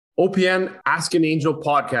OPN Ask an Angel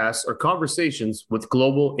podcasts are conversations with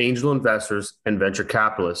global angel investors and venture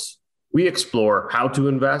capitalists. We explore how to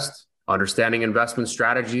invest, understanding investment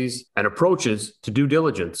strategies, and approaches to due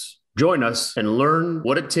diligence. Join us and learn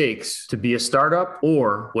what it takes to be a startup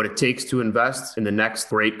or what it takes to invest in the next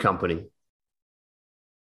great company.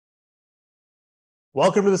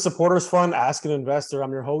 Welcome to the Supporters Fund, Ask an Investor.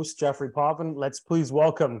 I'm your host, Jeffrey Poppin. Let's please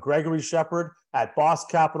welcome Gregory Shepard at Boss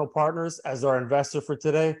Capital Partners as our investor for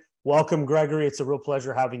today. Welcome, Gregory. It's a real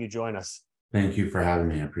pleasure having you join us. Thank you for having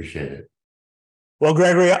me. I appreciate it. Well,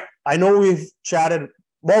 Gregory, I know we've chatted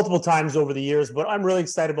multiple times over the years, but I'm really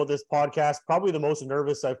excited about this podcast. Probably the most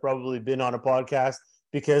nervous I've probably been on a podcast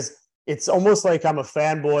because it's almost like I'm a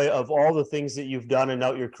fanboy of all the things that you've done in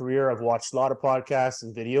your career. I've watched a lot of podcasts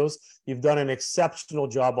and videos. You've done an exceptional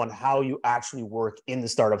job on how you actually work in the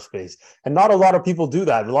startup space. And not a lot of people do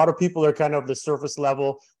that. A lot of people are kind of the surface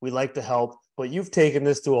level. We like to help, but you've taken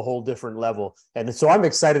this to a whole different level. And so I'm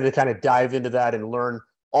excited to kind of dive into that and learn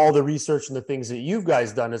all the research and the things that you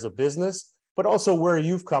guys done as a business, but also where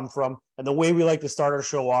you've come from. And the way we like to start our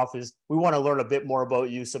show off is we want to learn a bit more about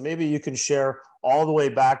you. So maybe you can share all the way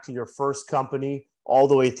back to your first company, all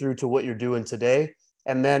the way through to what you're doing today.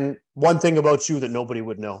 And then one thing about you that nobody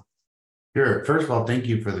would know. Sure. First of all, thank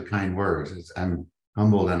you for the kind words. I'm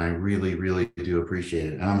humbled and I really, really do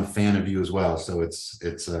appreciate it. And I'm a fan of you as well. So it's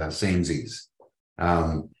samesies.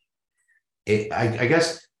 I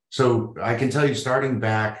guess, so I can tell you starting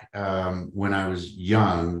back when I was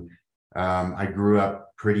young, I grew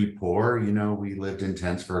up pretty poor. You know, we lived in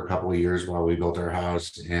tents for a couple of years while we built our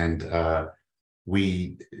house, and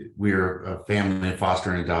we're a family of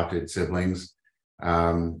foster and adopted siblings,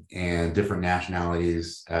 and different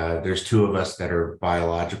nationalities. There's two of us that are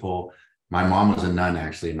biological. My mom was a nun,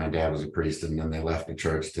 actually. My dad was a priest, and then they left the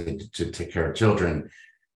church to take care of children.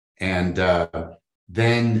 And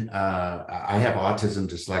then I have autism,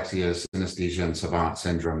 dyslexia, synesthesia, and savant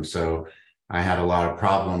syndrome. So I had a lot of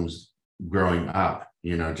problems growing up,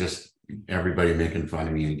 you know, just everybody making fun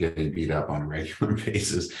of me and getting beat up on a regular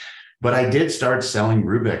basis. But I did start selling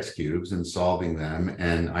Rubik's Cubes and solving them.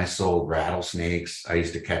 And I sold rattlesnakes. I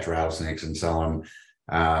used to catch rattlesnakes and sell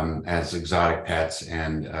them as exotic pets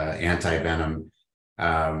and anti-venom.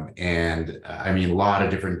 And I mean, a lot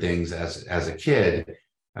of different things as a kid,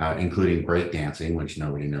 including breakdancing, which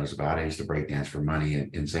nobody knows about. I used to breakdance for money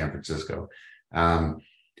in San Francisco.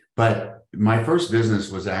 But my first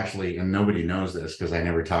business was actually, and nobody knows this because I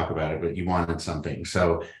never talk about it, but you wanted something.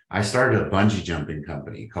 So I started a bungee jumping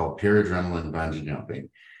company called Pure Adrenaline Bungee Jumping.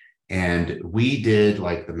 And we did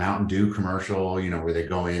like the Mountain Dew commercial, you know, where they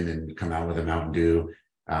go in and come out with a Mountain Dew.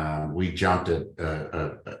 We jumped a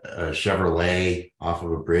Chevrolet off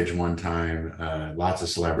of a bridge one time, lots of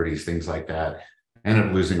celebrities, things like that. Ended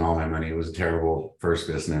up losing all my money. It was a terrible first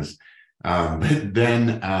business. But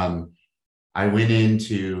then I went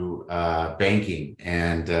into banking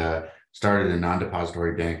and started a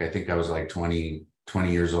non-depository bank. I think I was like 20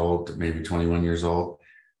 years old, maybe 21 years old,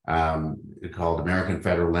 called American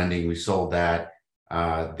Federal Lending. We sold that.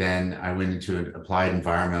 Then I went into an applied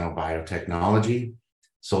environmental biotechnology,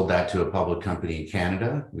 sold that to a public company in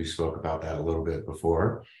Canada. We spoke about that a little bit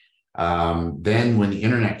before. Then when the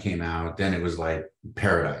internet came out, then it was like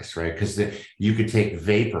paradise, right? Because you could take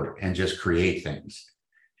vapor and just create things.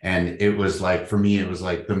 And it was like, for me, it was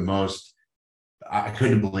like the most, I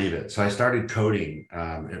couldn't believe it. So I started coding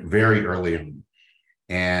very early on.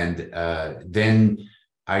 And then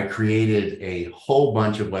I created a whole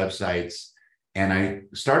bunch of websites, and I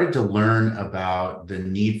started to learn about the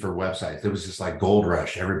need for websites. It was just like gold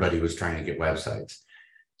rush. Everybody was trying to get websites.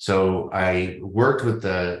 So I worked with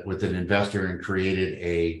an investor and created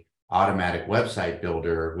a automatic website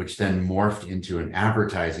builder, which then morphed into an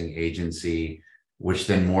advertising agency, which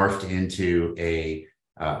then morphed into a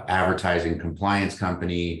advertising compliance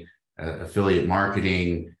company, affiliate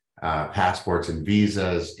marketing, passports and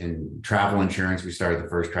visas, and travel insurance. We started the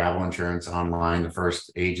first travel insurance online, the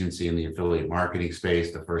first agency in the affiliate marketing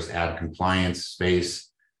space, the first ad compliance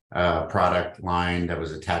space product line that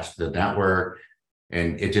was attached to the network.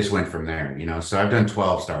 And it just went from there, you know. So I've done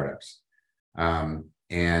 12 startups.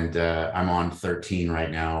 And I'm on 13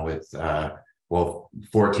 right now with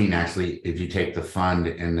 14 actually, if you take the fund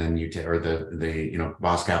and then you take, or the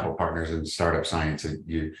Boss Capital Partners and Startup Science,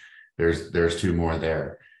 and there's two more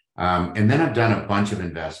there. And then I've done a bunch of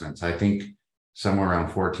investments. I think somewhere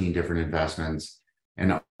around 14 different investments.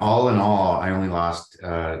 And all in all, I only lost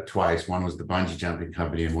twice. One was the bungee jumping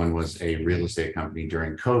company, and one was a real estate company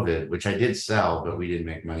during COVID, which I did sell, but we didn't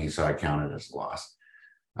make money, so I counted as a loss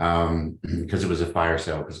because it was a fire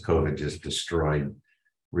sale because COVID just destroyed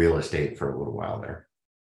real estate for a little while there.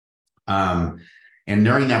 And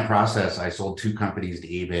during that process, I sold 2 companies to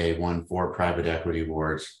eBay, won 4 private equity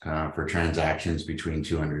awards for transactions between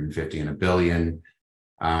 250 and $1 billion.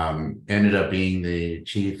 Ended up being the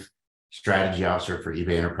chief strategy officer for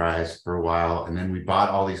eBay Enterprise for a while. And then we bought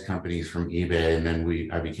all these companies from eBay. And then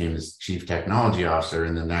I became the chief technology officer.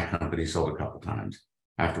 And then that company sold a couple times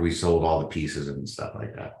after we sold all the pieces and stuff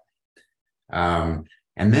like that.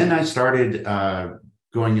 And then I started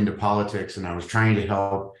going into politics, and I was trying to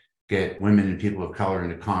help get women and people of color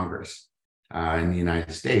into Congress in the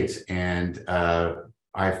United States. And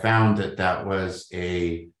I found that was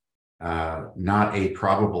not a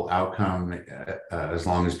probable outcome as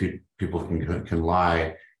long as people can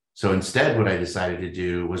lie. So instead, what I decided to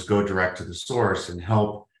do was go direct to the source and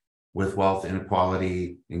help with wealth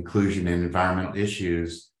inequality, inclusion, and environmental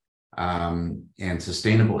issues and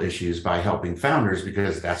sustainable issues by helping founders,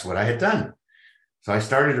 because that's what I had done. So I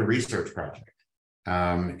started a research project.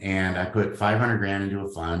 And I put 500 grand into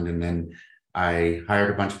a fund, and then I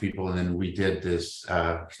hired a bunch of people, and then we did this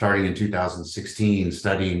starting in 2016,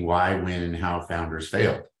 studying why, when, and how founders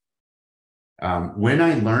failed. When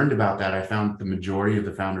I learned about that, I found the majority of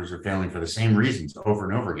the founders are failing for the same reasons over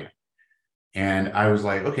and over again. And I was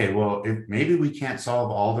like, okay, well, if maybe we can't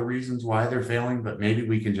solve all the reasons why they're failing, but maybe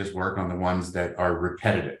we can just work on the ones that are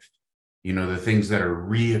repetitive, the things that are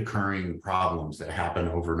reoccurring problems that happen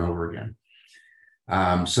over and over again.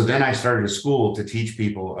 So then I started a school to teach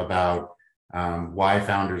people about why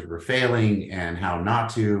founders were failing and how not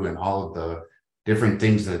to, and all of the different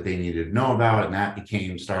things that they needed to know about. And that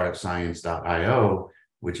became startupscience.io,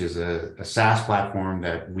 which is a SaaS platform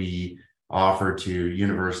that we offer to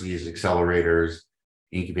universities, accelerators,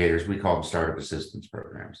 incubators. We call them startup assistance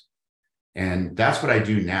programs. And that's what I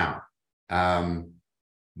do now.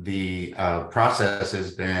 The process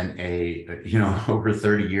has been over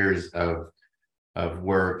 30 years of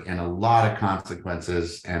work and a lot of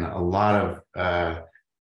consequences and a lot of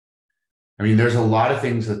there's a lot of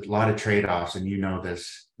things, a lot of trade-offs, and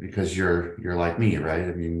this because you're like me, right?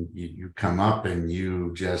 I mean, you come up and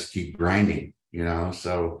you just keep grinding,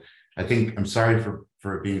 so I think, I'm sorry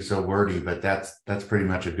for it being so wordy, but that's pretty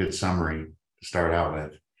much a good summary to start out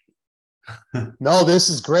with. No, this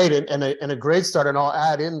is great, and a great start. And I'll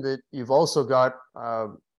add in that you've also got a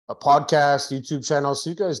podcast, YouTube channel. So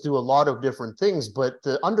you guys do a lot of different things, but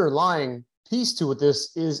the underlying piece to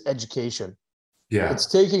this is education. Yeah. It's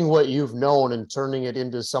taking what you've known and turning it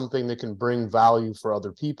into something that can bring value for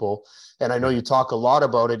other people. And I know you talk a lot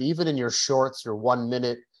about it, even in your shorts, your 1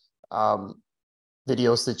 minute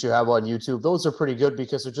videos that you have on YouTube. Those are pretty good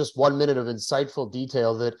because they're just 1 minute of insightful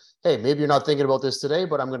detail that, hey, maybe you're not thinking about this today,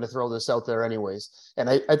 but I'm going to throw this out there anyways. And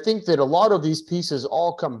I think that a lot of these pieces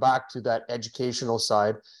all come back to that educational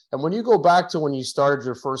side. And when you go back to when you started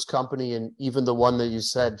your first company, and even the one that you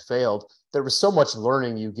said failed, there was so much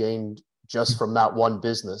learning you gained just from that one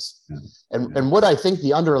business. And what I think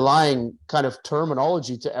the underlying kind of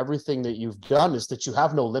terminology to everything that you've done is that you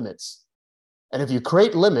have no limits. And if you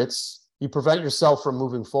create limits, you prevent yourself from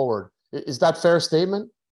moving forward. Is that a fair statement?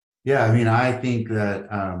 Yeah, I think that,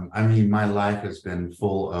 my life has been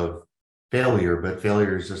full of failure, but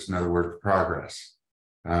failure is just another word for progress.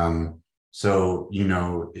 So,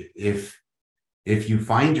 if you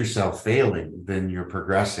find yourself failing, then you're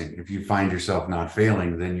progressing. If you find yourself not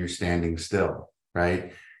failing, then you're standing still,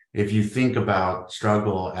 right? If you think about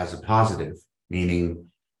struggle as a positive, meaning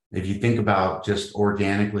if you think about just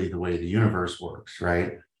organically the way the universe works,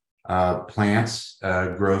 right? Plants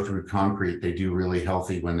grow through concrete. They do really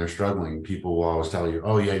healthy when they're struggling. People will always tell you,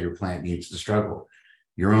 oh yeah, your plant needs to struggle.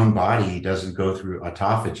 Your own body doesn't go through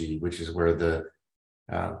autophagy, which is where the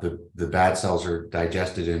bad cells are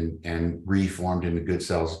digested and reformed into good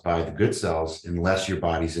cells by the good cells, unless your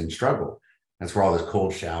body's in struggle. That's where all this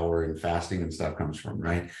cold shower and fasting and stuff comes from,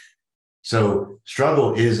 right? So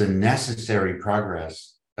struggle is a necessary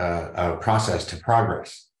process to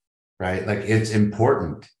progress, right? Like, it's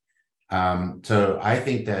important. So I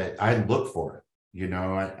think that I look for it.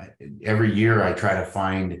 Every year I try to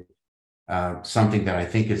find something that I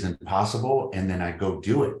think is impossible, and then I go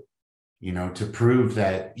do it. To prove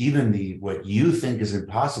that even what you think is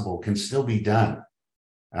impossible can still be done.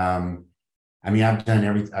 I've done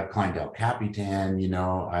everything. I've climbed El Capitan,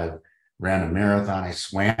 I've ran a marathon. I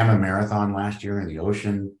swam a marathon last year in the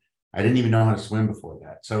ocean. I didn't even know how to swim before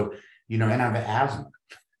that. So, and I have asthma.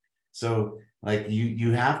 So like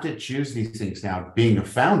you have to choose these things. Now, being a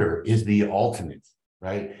founder is the ultimate,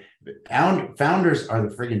 right? Founders are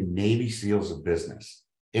the friggin' Navy SEALs of business.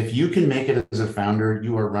 If you can make it as a founder,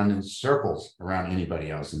 you are running circles around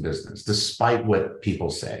anybody else in business, despite what people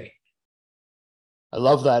say. I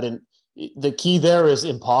love that. And the key there is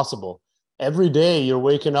impossible. Every day you're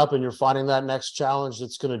waking up and you're finding that next challenge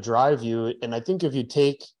that's going to drive you. And I think if you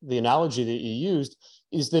take the analogy that you used,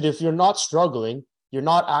 is that if you're not struggling, you're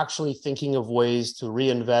not actually thinking of ways to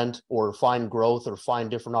reinvent or find growth or find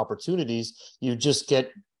different opportunities. You just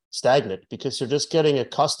get stagnant because you're just getting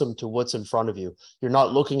accustomed to what's in front of you. You're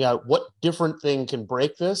not looking at what different thing can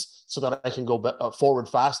break this so that I can go forward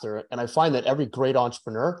faster. And I find that every great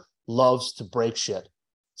entrepreneur loves to break shit.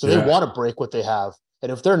 So they want to break what they have.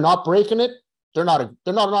 And if they're not breaking it, they're not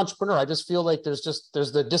an entrepreneur. I just feel like there's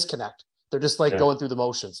the disconnect. They're just like going through the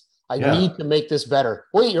motions. I need to make this better.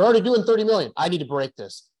 Wait, you're already doing 30 million. I need to break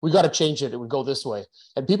this. We got to change it. It would go this way.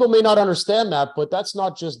 And people may not understand that, but that's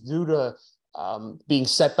not just due to being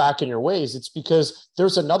set back in your ways. It's because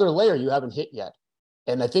there's another layer you haven't hit yet.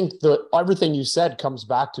 And I think everything you said comes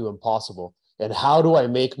back to impossible. And how do I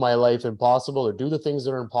make my life impossible or do the things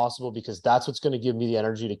that are impossible? Because that's what's going to give me the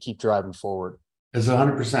energy to keep driving forward. It's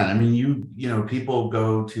 100%. I mean, you know, people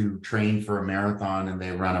go to train for a marathon and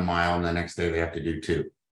they run a mile and the next day they have to do 2.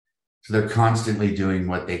 So they're constantly doing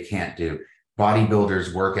what they can't do.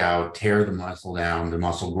 Bodybuilders work out, tear the muscle down, the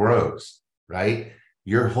muscle grows, right?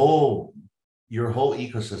 Your whole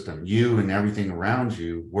ecosystem, you and everything around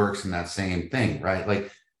you works in that same thing, right?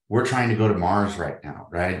 Like we're trying to go to Mars right now,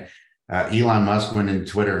 right? Elon Musk went into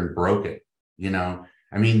Twitter and broke it, you know?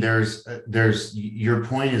 I mean, there's your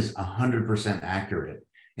point is 100% accurate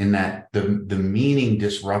in that the meaning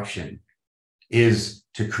disruption is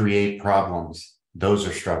to create problems. Those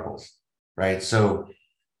are struggles, right? So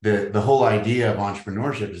the whole idea of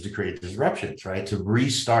entrepreneurship is to create disruptions, right? To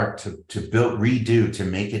restart, to build, redo, to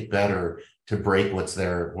make it better, to break what's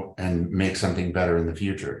there and make something better in the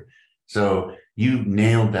future. So you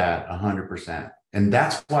nailed that 100%. And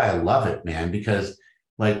that's why I love it, man, because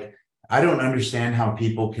like, I don't understand how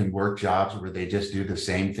people can work jobs where they just do the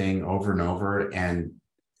same thing over and over and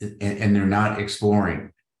they're not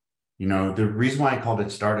exploring. You know, the reason why I called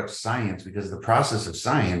it startup science, because the process of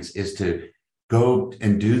science is to go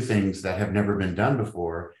and do things that have never been done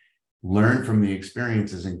before, learn from the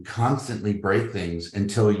experiences and constantly break things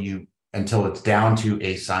until it's down to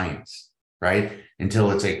a science, right?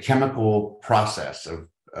 Until it's a chemical process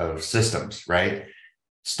of systems, right?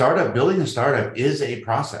 Building a startup is a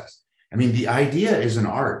process. I mean, the idea is an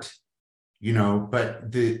art, you know,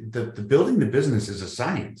 but the building the business is a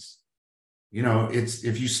science. You know, it's,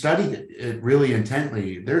 if you study it really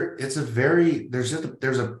intently, there's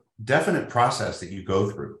a definite process that you go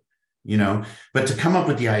through, you know, but to come up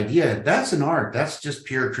with the idea, that's an art. That's just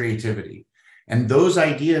pure creativity. And those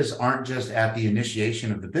ideas aren't just at the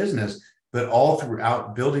initiation of the business, but all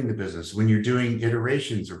throughout building the business. When you're doing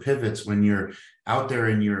iterations or pivots, when you're out there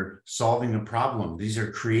and you're solving a problem, these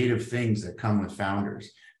are creative things that come with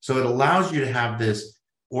founders. So it allows you to have this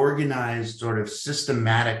organized sort of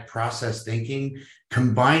systematic process thinking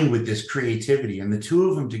combined with this creativity, and the two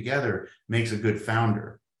of them together makes a good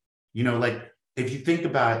founder. You know, like if you think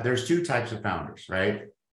about it, there's 2 types of founders, right?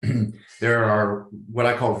 There are what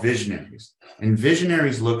I call visionaries, and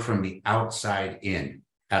visionaries look from the outside in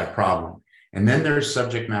at a problem. And then there's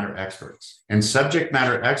subject matter experts, and subject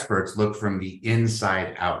matter experts look from the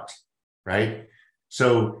inside out, right?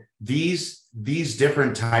 So these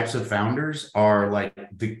different types of founders are like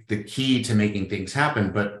the key to making things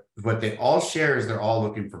happen, but what they all share is they're all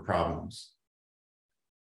looking for problems.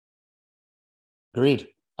 Agreed.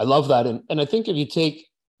 I love that. And I think if you take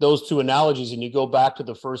those 2 analogies and you go back to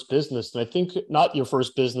the first business, and I think not your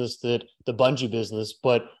first business, the Bungie business,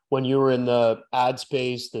 but when you were in the ad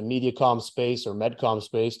space, the MediaCom space or MedCom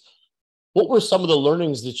space, what were some of the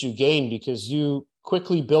learnings that you gained? Because you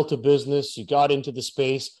quickly built a business, you got into the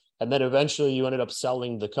space, and then eventually you ended up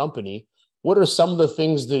selling the company. What are some of the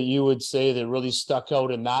things that you would say that really stuck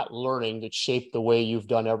out in that learning that shaped the way you've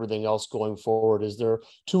done everything else going forward? Is there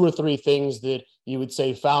 2 or 3 things that you would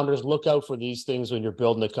say founders look out for these things when you're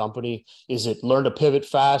building a company? Is it learn to pivot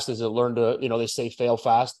fast? Is it learn to, they say fail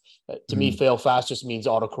fast? To me, fail fast just means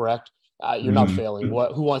autocorrect. You're not failing.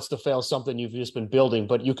 Who wants to fail something you've just been building?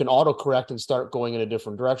 But you can autocorrect and start going in a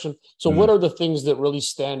different direction. So what are the things that really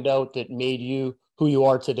stand out that made you who you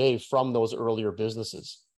are today from those earlier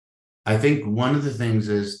businesses? I think one of the things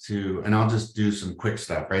is and I'll just do some quick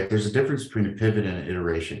stuff, right? There's a difference between a pivot and an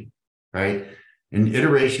iteration, right? An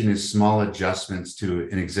iteration is small adjustments to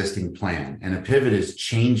an existing plan, and a pivot is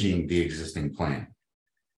changing the existing plan.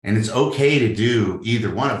 And it's okay to do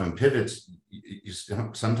either one of them. Pivots,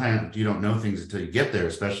 sometimes you don't know things until you get there,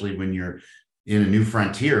 especially when you're in a new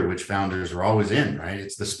frontier, which founders are always in, right?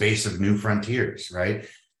 It's the space of new frontiers, right?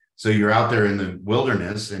 So you're out there in the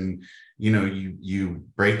wilderness and you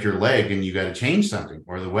break your leg and you got to change something,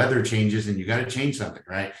 or the weather changes and you got to change something,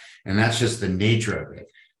 right? And that's just the nature of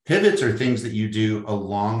it. Pivots are things that you do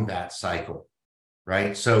along that cycle,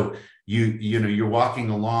 right? So you're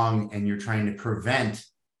walking along and you're trying to prevent,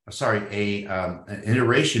 an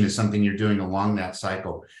iteration is something you're doing along that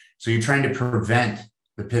cycle. So you're trying to prevent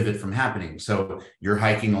the pivot from happening. So you're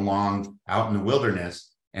hiking along out in the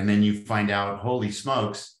wilderness, and then you find out, holy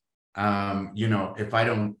smokes, if I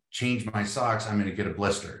don't change my socks, I'm going to get a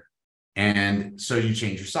blister. And so you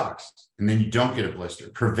change your socks, and then you don't get a blister,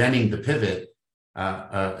 preventing the pivot,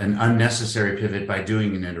 an unnecessary pivot by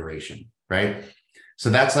doing an iteration, right? So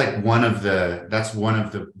that's like one of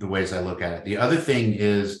the ways I look at it. The other thing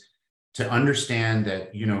is to understand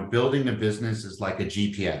that, building a business is like a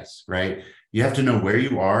GPS, right? You have to know where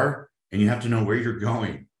you are and you have to know where you're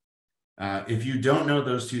going. If you don't know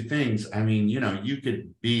those two things, I mean, you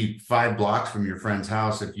could be 5 blocks from your friend's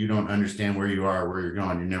house. If you don't understand where you are, where you're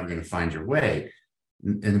going, you're never going to find your way.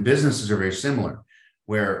 And the businesses are very similar,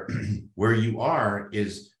 where you are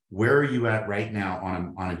is where are you at right now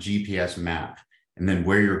on a GPS map? And then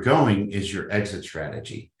where you're going is your exit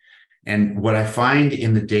strategy. And what I find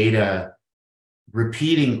in the data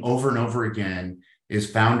repeating over and over again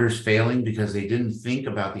is founders failing because they didn't think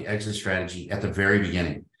about the exit strategy at the very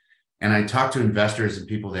beginning. And I talk to investors and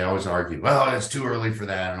people, they always argue, well, it's too early for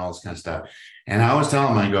that and all this kind of stuff. And I always tell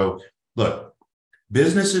them, I go, look,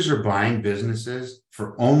 businesses are buying businesses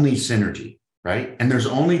for only synergy, right? And there's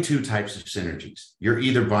only 2 types of synergies. You're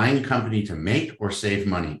either buying a company to make or save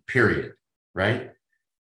money, period, right?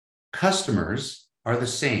 Customers are the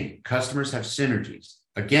same. Customers have synergies.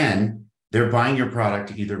 Again, they're buying your product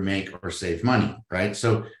to either make or save money, right?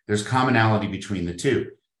 So there's commonality between the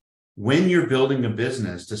two. When you're building a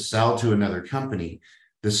business to sell to another company,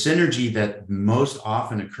 the synergy that most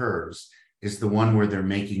often occurs is the one where they're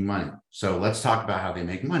making money. So let's talk about how they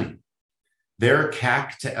make money. Their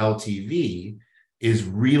CAC to LTV is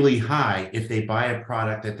really high if they buy a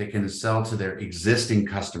product that they can sell to their existing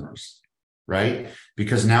customers, right?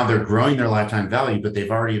 Because now they're growing their lifetime value, but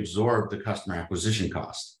they've already absorbed the customer acquisition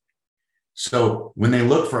cost. So when they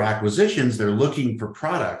look for acquisitions, they're looking for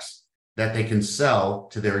products that they can sell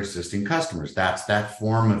to their existing customers. That's that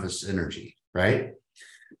form of a synergy, right?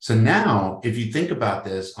 So now, if you think about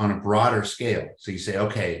this on a broader scale, so you say,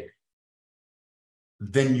 okay,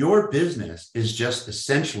 then your business is just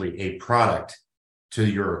essentially a product to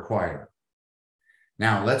your acquirer.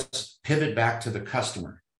 Now, let's pivot back to the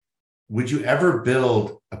customer. Would you ever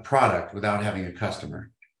build a product without having a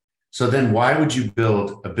customer? So then why would you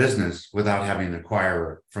build a business without having an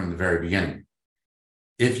acquirer from the very beginning?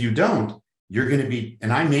 If you don't, you're going to be,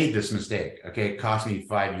 and I made this mistake, okay? It cost me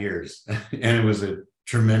 5 years and it was a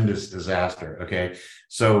tremendous disaster, okay?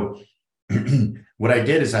 So what I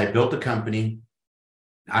did is I built a company.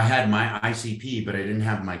 I had my ICP, but I didn't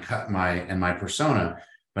have my persona,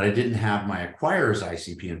 but I didn't have my acquirer's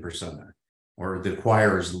ICP and persona, or the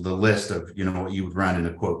acquirer's, the list of, what you would run in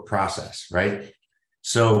a quote process, right?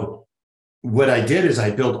 So what I did is I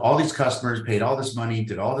built all these customers, paid all this money,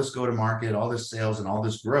 did all this go to market, all this sales and all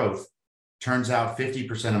this growth. Turns out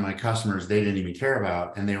 50% of my customers, they didn't even care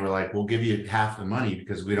about. And they were like, we'll give you half the money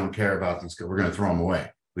because we don't care about these. We're going to throw them away.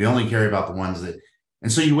 We only care about the ones that,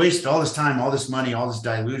 and so you wasted all this time, all this money, all this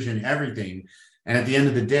dilution, everything. And at the end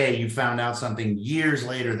of the day, you found out something years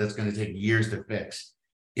later that's going to take years to fix.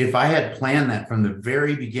 If I had planned that from the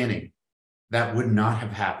very beginning, that would not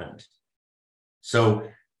have happened. So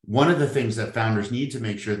one of the things that founders need to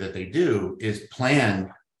make sure that they do is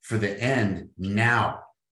plan for the end now,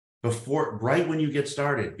 right when you get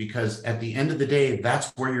started, because at the end of the day,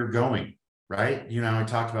 that's where you're going, right? I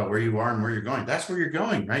talked about where you are and where you're going. That's where you're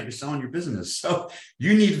going, right? You're selling your business. So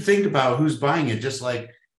you need to think about who's buying it, just like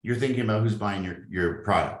you're thinking about who's buying your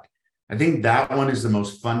product. I think that one is the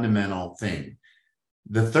most fundamental thing.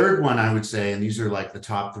 The third one I would say, and these are like the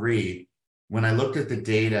top 3, when I looked at the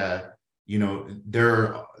data,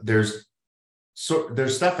 there's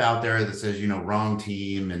stuff out there that says, wrong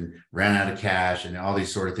team and ran out of cash and all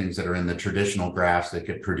these sort of things that are in the traditional graphs that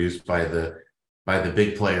get produced by the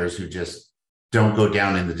big players who just don't go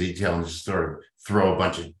down in the detail and just sort of throw a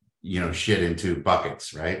bunch of, shit into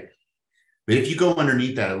buckets, right? But if you go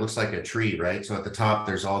underneath that, it looks like a tree, right? So at the top,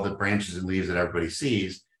 there's all the branches and leaves that everybody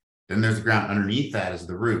sees. Then there's the ground. Underneath that is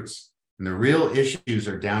the roots. And the real issues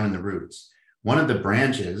are down in the roots. One of the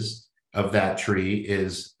branches of that tree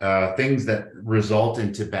is things that result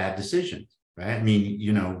into bad decisions, right? I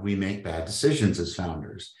mean, we make bad decisions as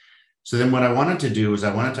founders. So then what I wanted to do is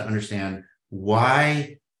I wanted to understand,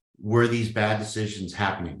 why were these bad decisions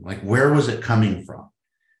happening? Like, where was it coming from?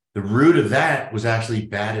 The root of that was actually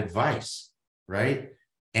bad advice, right?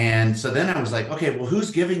 And so then I was like, okay, well,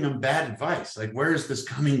 who's giving them bad advice? Like, where is this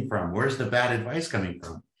coming from? Where's the bad advice coming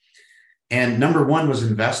from? And number one was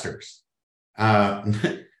investors,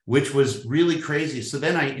 which was really crazy. So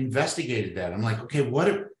then I investigated that. I'm like, okay,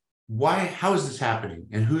 how is this happening?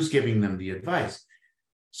 And who's giving them the advice?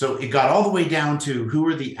 So it got all the way down to who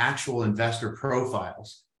are the actual investor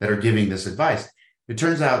profiles that are giving this advice. It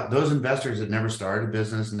turns out those investors that never started a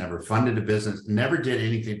business, never funded a business, never did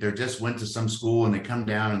anything. They just went to some school and they come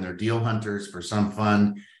down and they're deal hunters for some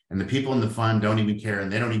fund. And the people in the fund don't even care.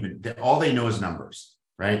 And all they know is numbers,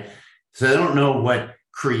 right? So they don't know what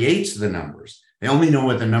creates the numbers. They only know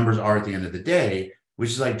what the numbers are at the end of the day,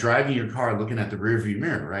 which is like driving your car, looking at the rearview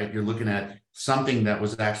mirror, right? You're looking at something that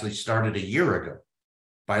was actually started a year ago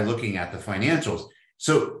by looking at the financials.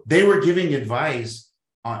 So they were giving advice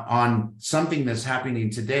on something that's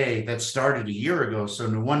happening today that started a year ago. So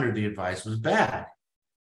no wonder the advice was bad.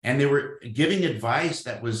 And they were giving advice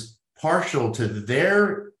that was partial to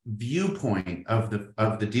their viewpoint of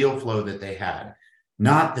the deal flow that they had,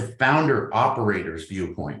 not the founder operator's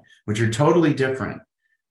viewpoint, which are totally different.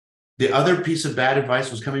 The other piece of bad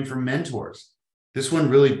advice was coming from mentors. This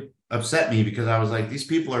one really upset me because I was like, these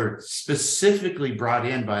people are specifically brought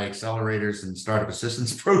in by accelerators and startup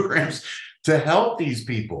assistance programs to help these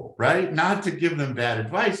people, right? Not to give them bad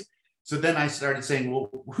advice. So then I started saying, well,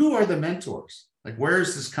 who are the mentors? Like, where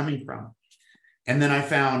is this coming from? And then I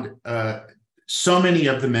found so many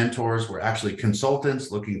of the mentors were actually consultants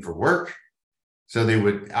looking for work. So they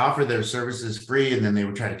would offer their services free, and then they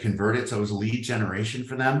would try to convert it. So it was lead generation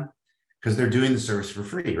for them because they're doing the service for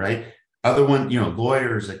free, right? Other one,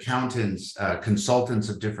 lawyers, accountants, consultants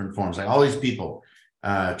of different forms, like all these people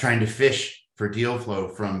trying to fish for deal flow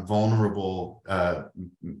from vulnerable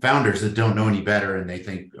founders that don't know any better. And they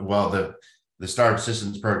think, well, the startup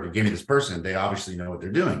systems program gave me this person. They obviously know what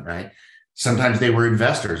they're doing, right? Sometimes they were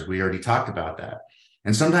investors. We already talked about that.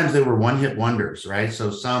 And sometimes they were one-hit wonders, right?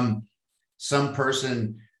 So some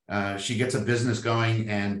person, she gets a business going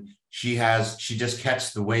and she just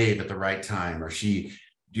catches the wave at the right time, or she,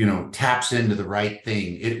 taps into the right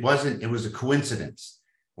thing. It was a coincidence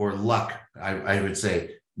or luck, I would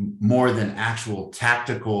say, more than actual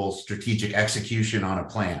tactical strategic execution on a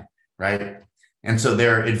plan, right? And so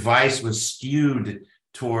their advice was skewed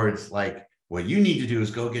towards like, what you need to do is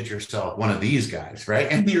go get yourself one of these guys, right?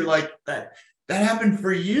 And you're like, that happened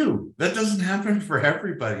for you. That doesn't happen for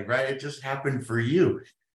everybody, right? It just happened for you.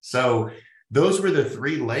 So those were the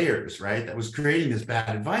three layers, right? That was creating this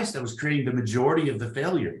bad advice, that was creating the majority of the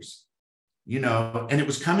failures, and it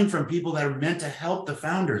was coming from people that are meant to help the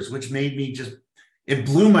founders, which made me it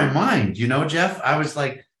blew my mind, Jeff. I was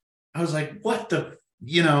like, what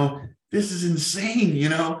this is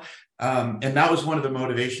insane, and that was one of the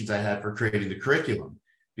motivations I had for creating the curriculum,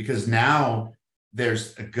 because now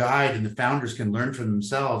there's a guide and the founders can learn for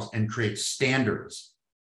themselves and create standards.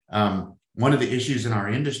 One of the issues in our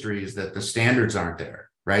industry is that the standards aren't there,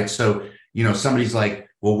 right? So, somebody's like,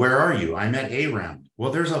 well, where are you? I'm at A round.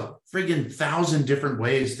 Well, there's a friggin' 1,000 different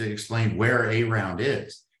ways to explain where A round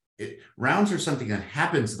is. Rounds are something that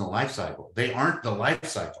happens in the life cycle. They aren't the life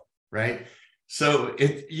cycle, right? So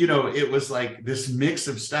it was like this mix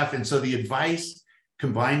of stuff. And so the advice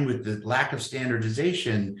combined with the lack of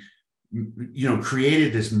standardization,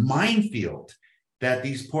 created this minefield that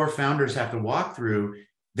these poor founders have to walk through.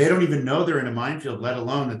 They don't even know they're in a minefield, let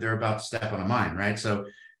alone that they're about to step on a mine, right? So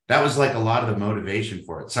that was like a lot of the motivation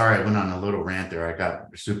for it. Sorry, I went on a little rant there. I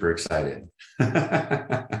got super excited.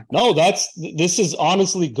 No, this is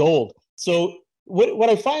honestly gold. So what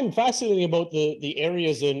I find fascinating about the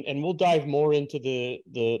areas, and we'll dive more into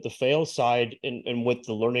the fail side and what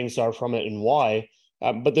the learnings are from it and why,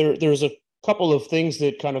 but there's a couple of things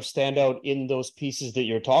that kind of stand out in those pieces that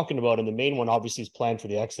you're talking about. And the main one obviously is plan for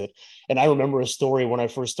the exit. And I remember a story when I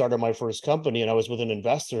first started my first company and I was with an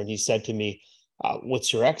investor and he said to me,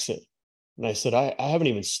 what's your exit? And I said, I haven't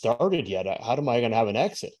even started yet. How am I going to have an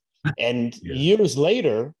exit? And years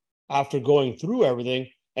later, after going through everything,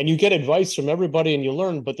 and you get advice from everybody and you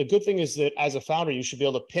learn, but the good thing is that as a founder, you should be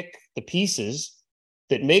able to pick the pieces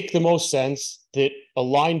that make the most sense, that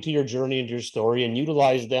align to your journey and your story, and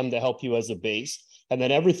utilize them to help you as a base. And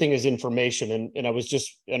then everything is information. And I was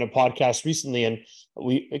just in a podcast recently, and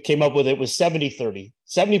we came up with it was 70-30.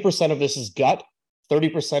 70% of this is gut.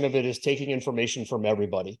 30% of it is taking information from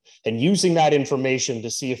everybody and using that information to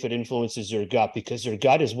see if it influences your gut, because your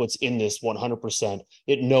gut is what's in this 100%.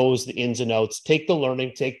 It knows the ins and outs. Take the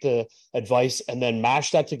learning, take the advice, and then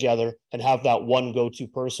mash that together and have that one go-to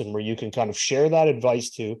person where you can kind of share that advice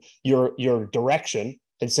to your direction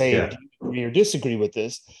and say, Yeah. do you agree or disagree with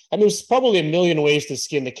this? And there's probably a million ways to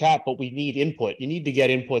skin the cat, but we need input. You need to get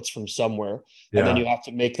inputs from somewhere, and then you have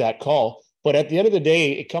to make that call. But at the end of the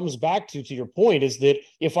day, it comes back to your point, is that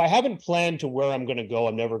if I haven't planned to where I'm going to go,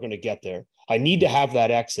 I'm never going to get there. I need to have that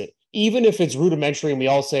exit, even if it's rudimentary and we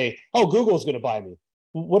all say, oh, Google's going to buy me.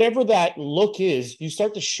 Whatever that look is, you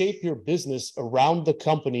start to shape your business around the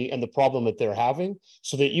company and the problem that they're having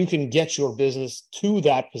so that you can get your business to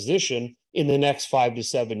that position in the next 5 to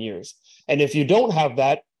 7 years. And if you don't have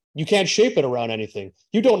that, you can't shape it around anything.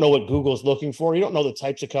 You don't know what Google's looking for. You don't know the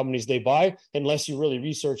types of companies they buy unless you really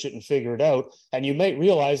research it and figure it out. And you might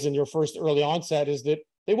realize in your first early onset is that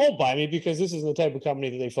they won't buy me because this isn't the type of company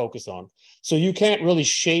that they focus on. So you can't really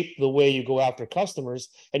shape the way you go after customers.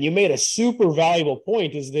 And you made a super valuable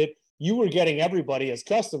point, is that you were getting everybody as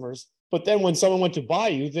customers. But then when someone went to buy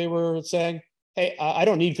you, they were saying, hey, I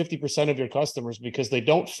don't need 50% of your customers because they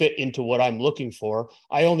don't fit into what I'm looking for.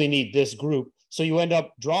 I only need this group. So you end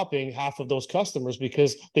up dropping half of those customers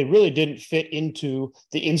because they really didn't fit into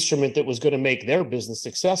the instrument that was going to make their business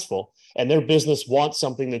successful. And their business wants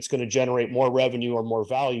something that's going to generate more revenue or more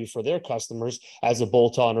value for their customers as a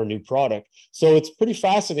bolt-on or new product. So it's pretty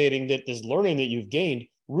fascinating that this learning that you've gained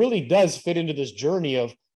really does fit into this journey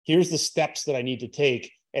of, here's the steps that I need to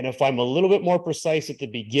take. And if I'm a little bit more precise at the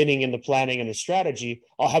beginning in the planning and the strategy,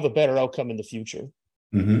 I'll have a better outcome in the future.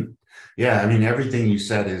 Mm-hmm. Yeah, I mean, everything you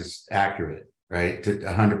said is accurate, right?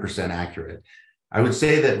 100% accurate. I would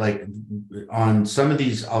say that, like, on some of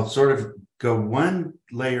these, I'll sort of go one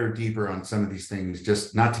layer deeper on some of these things,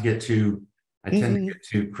 just not to get too, I tend to get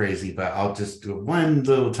too crazy, but I'll just do one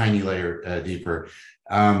little tiny layer deeper.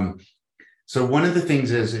 So one of the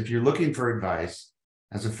things is, if you're looking for advice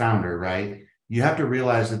as a founder, right, you have to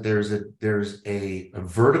realize that there's a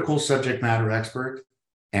vertical subject matter expert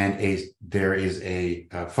and there is a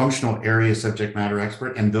functional area subject matter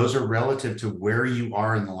expert, and those are relative to where you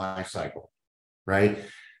are in the life cycle, right?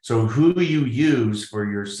 So who you use for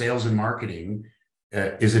your sales and marketing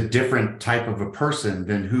is a different type of a person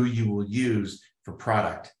than who you will use for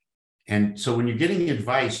product. And so when you're getting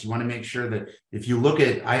advice, you want to make sure that if you look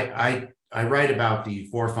at, I write about the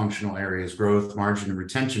 4 functional areas: growth, margin, and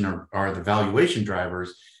retention are the valuation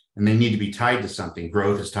drivers, and they need to be tied to something.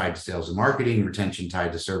 Growth is tied to sales and marketing, retention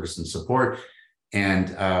tied to service and support,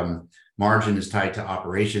 and margin is tied to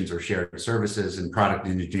operations or shared services, and product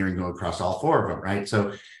and engineering go across all 4 of them, right?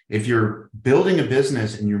 So if you're building a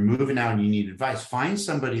business and you're moving out and you need advice, find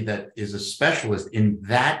somebody that is a specialist in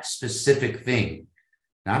that specific thing,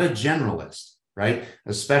 not a generalist, right?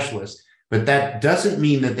 A specialist. But that doesn't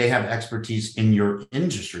mean that they have expertise in your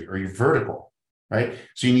industry or your vertical, right?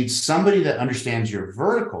 So you need somebody that understands your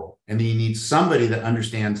vertical, and then you need somebody that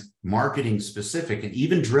understands marketing specific, and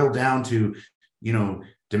even drill down to,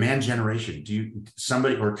 demand generation,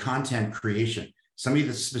 somebody, or content creation, somebody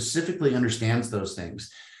that specifically understands those things,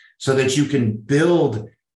 so that you can build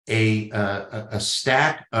a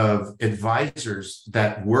stack of advisors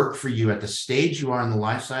that work for you at the stage you are in the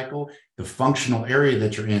life cycle, the functional area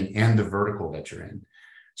that you're in, and the vertical that you're in.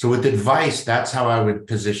 So with advice, that's how I would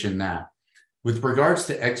position that. With regards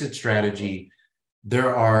to exit strategy,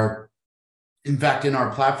 there are, in fact, in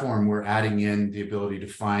our platform, we're adding in the ability to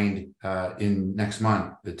find in next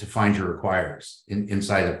month to find your acquirers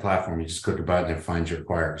inside the platform. You just click a button and it finds your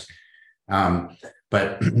acquirers.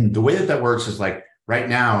 But the way that works is, like, right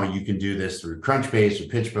now, you can do this through Crunchbase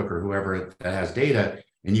or PitchBook or whoever that has data,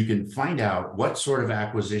 and you can find out what sort of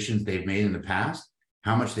acquisitions they've made in the past,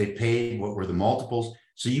 how much they paid, what were the multiples.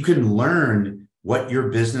 So you can learn what your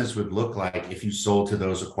business would look like if you sold to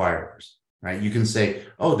those acquirers, right? You can say,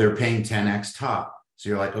 oh, they're paying 10x top. So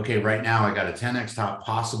you're like, okay, right now I got a 10x top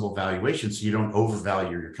possible valuation, so you don't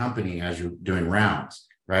overvalue your company as you're doing rounds,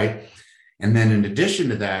 right? And then in addition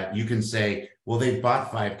to that, you can say, well, they've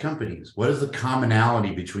bought 5 companies. What is the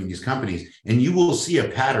commonality between these companies? And you will see a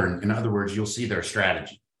pattern. In other words, you'll see their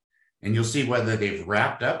strategy, and you'll see whether they've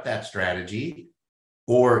wrapped up that strategy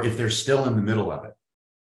or if they're still in the middle of it,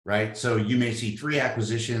 right? So you may see 3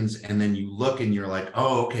 acquisitions, and then you look and you're like,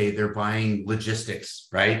 oh, okay, they're buying logistics,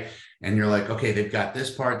 right? And you're like, okay, they've got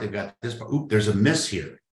this part, they've got this part. Oop, there's a miss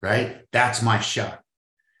here, right? That's my shot.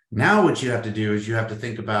 Now what you have to do is you have to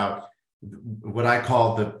think about what I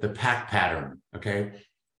call the pack pattern, okay?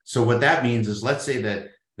 So what that means is, let's say that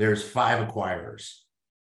there's 5 acquirers.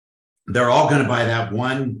 They're all going to buy that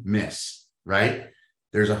one miss, right?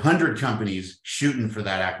 There's 100 companies shooting for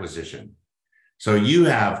that acquisition. So you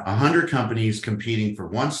have 100 companies competing for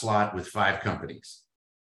one slot with 5 companies.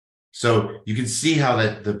 So you can see how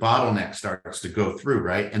the bottleneck starts to go through,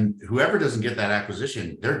 right? And whoever doesn't get that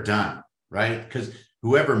acquisition, they're done, right? Because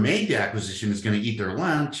whoever made the acquisition is going to eat their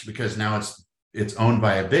lunch because now it's owned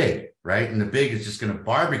by a big, right? And the big is just going to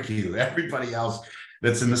barbecue everybody else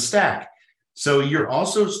that's in the stack. So you're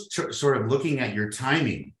also sort of looking at your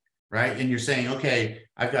timing, right? And you're saying, okay,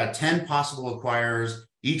 I've got 10 possible acquirers.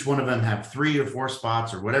 Each one of them have 3 or 4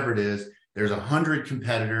 spots or whatever it is. There's 100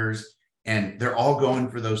 competitors and they're all going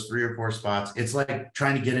for those 3 or 4 spots. It's like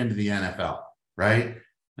trying to get into the NFL, right?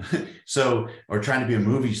 So, or trying to be a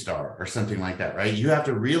movie star or something like that, right? You have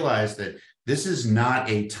to realize that this is not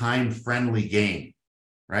a time-friendly game,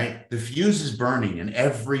 right? The fuse is burning and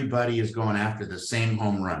everybody is going after the same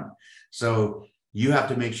home run. So you have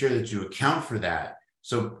to make sure that you account for that.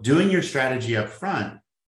 So doing your strategy up front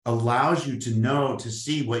allows you to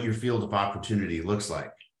see what your field of opportunity looks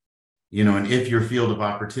like. And if your field of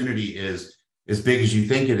opportunity is as big as you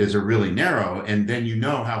think it is or really narrow, and then you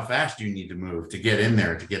know how fast you need to move to get in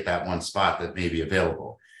there to get that one spot that may be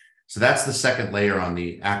available. So that's the second layer on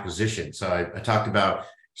the acquisition. So I talked about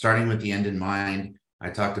starting with the end in mind. I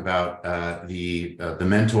talked about the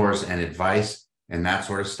mentors and advice and that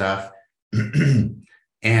sort of stuff.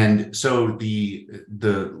 And so the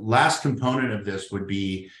last component of this would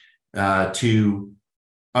be to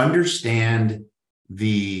understand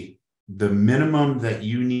the minimum that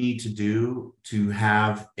you need to do to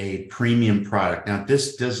have a premium product. Now,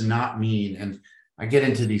 this does not mean, and I get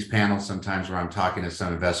into these panels sometimes where I'm talking to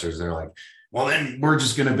some investors, they're like, well, then we're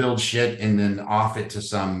just going to build shit and then off it to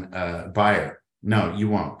some buyer. No, you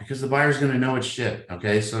won't, because the buyer's going to know it's shit.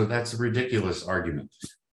 Okay. So that's a ridiculous argument.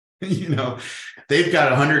 They've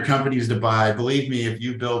got 100 companies to buy. Believe me, if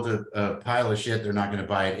you build a pile of shit, they're not going to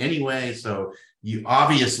buy it anyway. So you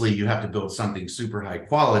have to build something super high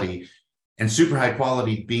quality, and super high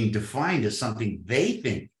quality being defined as something they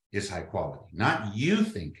think is high quality, not you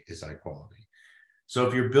think is high quality. So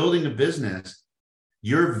if you're building a business,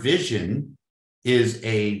 your vision is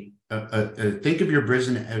think of your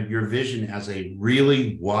vision as a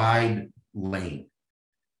really wide lane.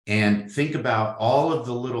 And think about all of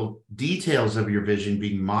the little details of your vision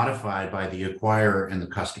being modified by the acquirer and the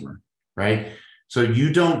customer, right? So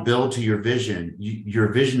you don't build to your vision. Your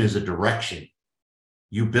vision is a direction.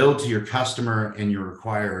 You build to your customer and your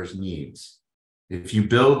acquirer's needs. If you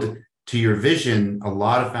build to your vision, a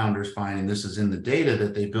lot of founders find, and this is in the data,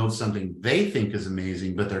 that they build something they think is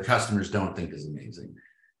amazing, but their customers don't think is amazing.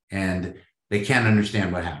 And they can't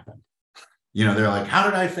understand what happened. They're like, how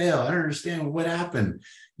did I fail? I don't understand what happened.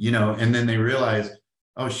 And then they realize,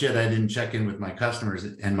 oh shit, I didn't check in with my customers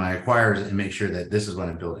and my acquirers and make sure that this is what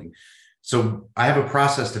I'm building. So I have a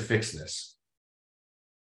process to fix this.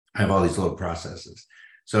 I have all these little processes.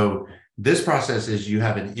 So this process is you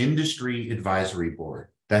have an industry advisory board.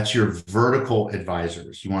 That's your vertical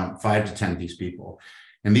advisors. You want 5 to 10 of these people.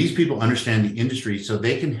 And these people understand the industry, so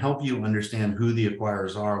they can help you understand who the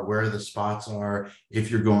acquirers are, where the spots are,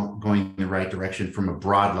 if you're going in the right direction from a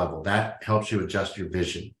broad level. That helps you adjust your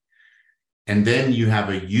vision. And then you have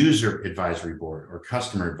a user advisory board or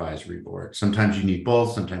customer advisory board. Sometimes you need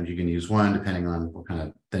both. Sometimes you can use one, depending on what kind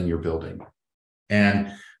of thing you're building.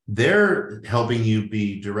 And they're helping you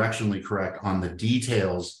be directionally correct on the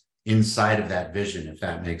details inside of that vision, if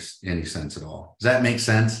that makes any sense at all. Does that make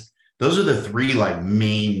sense? Those are the 3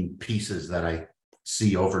 main pieces that I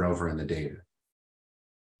see over and over in the data.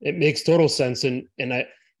 It makes total sense. And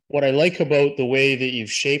what I like about the way that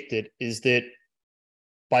you've shaped it is that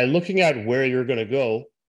by looking at where you're going to go,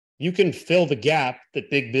 you can fill the gap that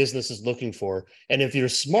big business is looking for. And if you're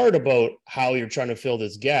smart about how you're trying to fill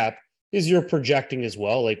this gap, is you're projecting as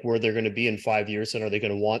well, like where they're going to be in 5 years, and are they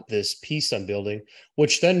going to want this piece I'm building,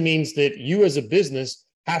 which then means that you as a business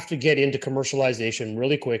have to get into commercialization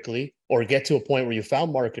really quickly, or get to a point where you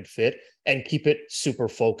found market fit and keep it super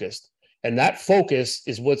focused. And that focus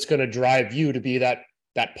is what's going to drive you to be that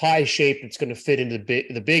pie shape that's going to fit into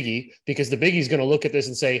the biggie, because the biggie is going to look at this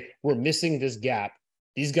and say, we're missing this gap.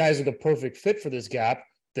 These guys are the perfect fit for this gap.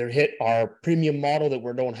 They're hit our premium model that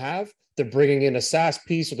we don't have. They're bringing in a SaaS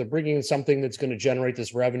piece, or they're bringing in something that's going to generate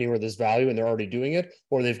this revenue or this value, and they're already doing it,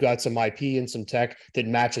 or they've got some IP and some tech that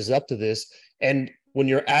matches up to this. And when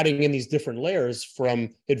you're adding in these different layers from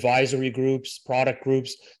advisory groups, product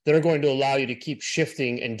groups, they're going to allow you to keep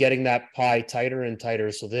shifting and getting that pie tighter and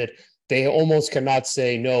tighter, so that they almost cannot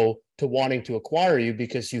say no to wanting to acquire you,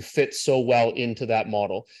 because you fit so well into that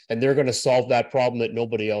model, and they're going to solve that problem that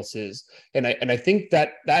nobody else is. And I think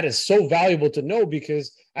that is so valuable to know,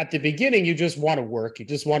 because at the beginning, you just want to work. You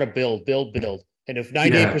just want to build. And if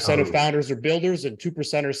 98% of founders are builders and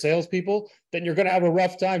 2% are salespeople, then you're going to have a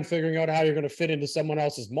rough time figuring out how you're going to fit into someone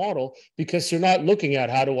else's model, because you're not looking at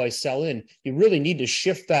how do I sell in. You really need to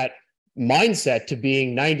shift that mindset to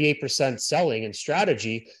being 98% selling and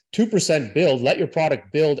strategy, 2% build, let your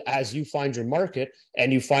product build as you find your market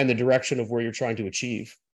and you find the direction of where you're trying to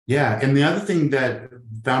achieve. Yeah. And the other thing that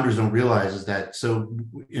founders don't realize is that, so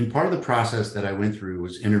in part of the process that I went through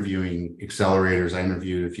was interviewing accelerators. I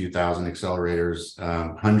interviewed a few thousand accelerators,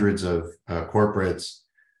 hundreds of corporates,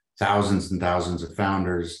 thousands and thousands of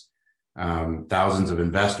founders, thousands of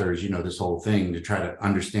investors, this whole thing, to try to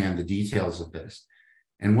understand the details of this.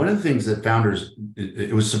 And one of the things that founders,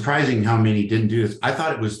 it was surprising how many didn't do this. I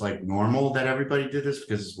thought it was like normal that everybody did this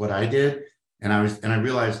because it's what I did. And I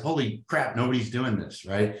realized, holy crap, nobody's doing this,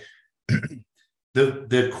 right?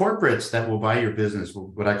 The corporates that will buy your business,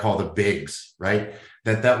 what I call the bigs, right?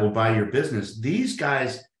 That will buy your business. These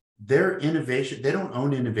guys, their innovation, they don't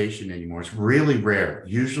own innovation anymore. It's really rare.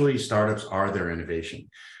 Usually startups are their innovation.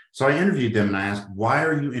 So I interviewed them and I asked, why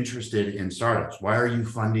are you interested in startups? Why are you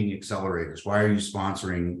funding accelerators? Why are you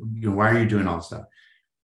sponsoring? Why are you doing all this stuff?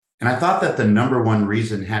 And I thought that the number one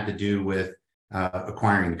reason had to do with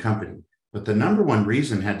acquiring the company. But the number one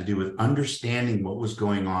reason had to do with understanding what was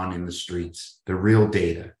going on in the streets, the real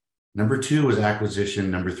data. Number two was acquisition.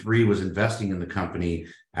 Number three was investing in the company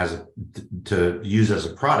to use as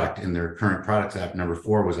a product in their current products app. Number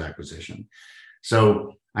four was acquisition.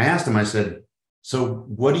 So I asked them, I said, so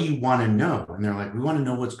what do you want to know? And they're like, we want to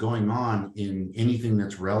know what's going on in anything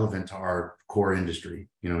that's relevant to our core industry,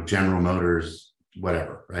 General Motors,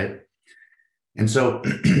 whatever, right? And so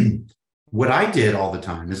what I did all the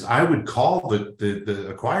time is I would call the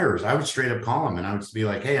acquirers. I would straight up call them and I would be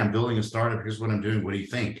like, hey, I'm building a startup. Here's what I'm doing. What do you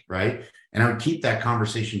think? Right. And I would keep that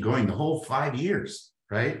conversation going the whole 5 years.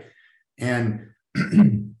 Right. And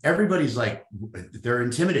everybody's like, they're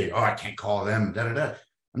intimidated. Oh, I can't call them. Da, da, da.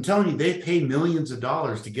 I'm telling you, they pay millions of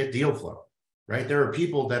dollars to get deal flow. Right. There are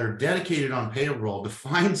people that are dedicated on payroll to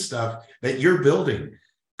find stuff that you're building.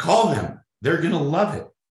 Call them. They're going to love it.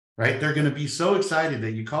 Right? They're going to be so excited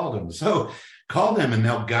that you called them. So call them and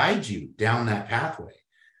they'll guide you down that pathway.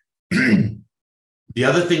 The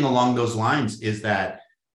other thing along those lines is that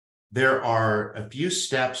there are a few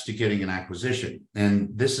steps to getting an acquisition. And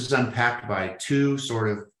this is unpacked by two sort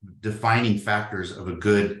of defining factors of a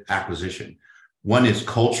good acquisition. One is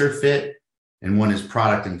culture fit and one is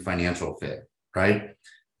product and financial fit, right?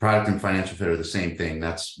 Product and financial fit are the same thing.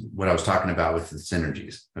 That's what I was talking about with the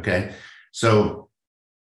synergies. Okay. So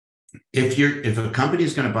if a company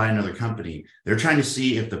is going to buy another company, they're trying to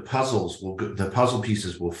see if the puzzle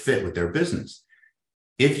pieces will fit with their business.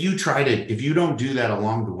 If you don't do that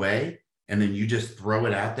along the way, and then you just throw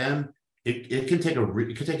it at them, it can take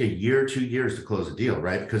a year, 2 years to close a deal,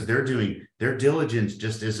 right? Because their diligence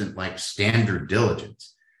just isn't like standard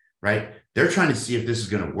diligence, right? They're trying to see if this is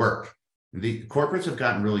going to work. The corporates have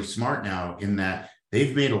gotten really smart now in that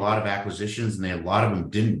they've made a lot of acquisitions and a lot of them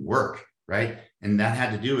didn't work, right? And that had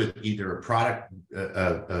to do with either a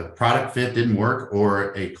product fit didn't work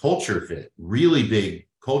or a culture fit. Really big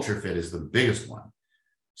culture fit is the biggest one.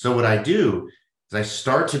 So what I do is I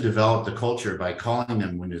start to develop the culture by calling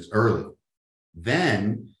them when it's early.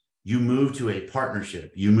 Then you move to a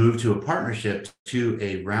partnership. You move to a partnership to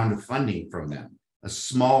a round of funding from them, a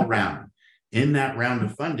small round. In that round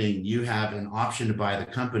of funding, you have an option to buy the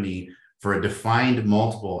company for a defined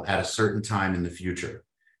multiple at a certain time in the future.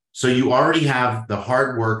 So you already have the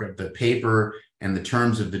hard work of the paper and the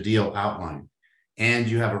terms of the deal outlined, and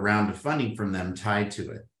you have a round of funding from them tied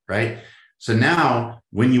to it, right? So now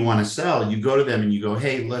when you want to sell, you go to them and you go,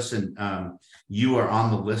 hey, listen, you are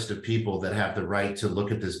on the list of people that have the right to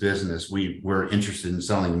look at this business. We're interested in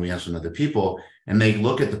selling, and we have some other people. And they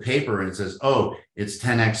look at the paper and it says, oh, it's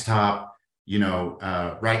 10x top.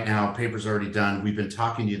 Right now, paper's already done. We've been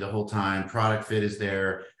talking to you the whole time. Product fit is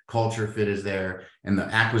there. Culture fit is there, and the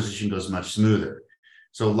acquisition goes much smoother.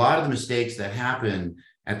 So a lot of the mistakes that happen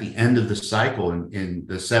at the end of the cycle, in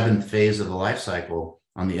the 7th phase of the life cycle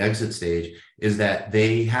on the exit stage, is that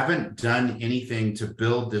they haven't done anything to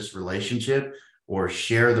build this relationship or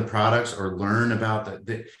share the products or learn about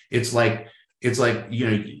it's like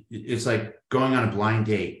going on a blind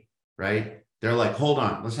date, right? They're like, hold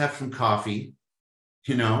on, let's have some coffee,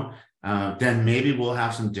 then maybe we'll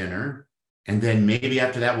have some dinner. And then maybe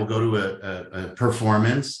after that, we'll go to a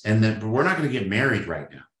performance, but we're not going to get married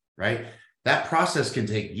right now, right? That process can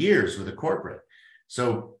take years with a corporate.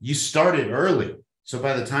 So you started early. So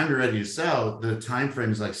by the time you're ready to sell, the time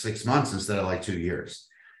frame is like 6 months instead of like 2 years.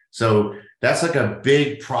 So that's like a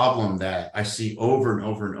big problem that I see over and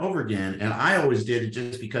over and over again. And I always did it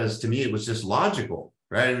just because to me, it was just logical,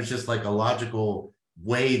 right? It was just like a logical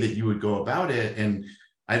way that you would go about it. And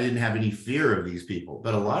I didn't have any fear of these people,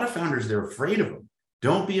 but a lot of founders, they're afraid of them.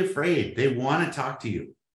 Don't be afraid. They want to talk to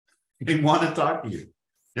you. They want to talk to you.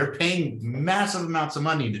 They're paying massive amounts of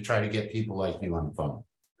money to try to get people like you on the phone.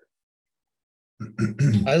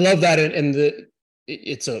 I love that. And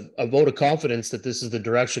it's a vote of confidence that this is the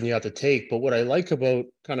direction you have to take. But what I like about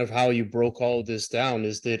kind of how you broke all of this down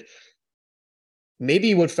is that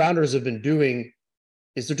maybe what founders have been doing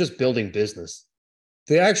is they're just building business.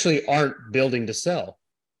 They actually aren't building to sell.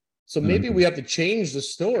 So maybe we have to change the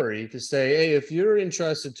story to say, hey, if you're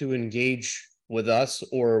interested to engage with us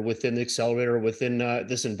or within the accelerator, or within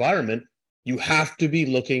this environment, you have to be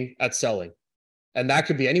looking at selling. And that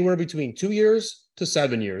could be anywhere between 2 years to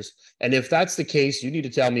 7 years. And if that's the case, you need to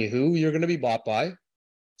tell me who you're going to be bought by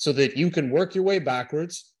so that you can work your way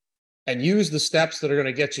backwards and use the steps that are going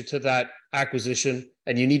to get you to that acquisition.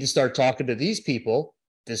 And you need to start talking to these people,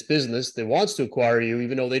 this business that wants to acquire you,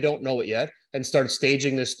 even though they don't know it yet, and start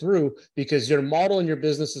staging this through, because your model and your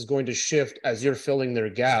business is going to shift as you're filling their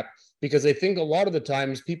gap. Because I think a lot of the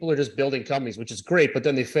times people are just building companies, which is great, but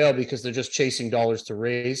then they fail because they're just chasing dollars to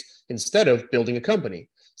raise instead of building a company.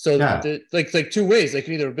 So like two ways. They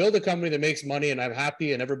can either build a company that makes money and I'm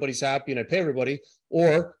happy and everybody's happy and I pay everybody,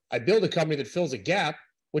 or I build a company that fills a gap,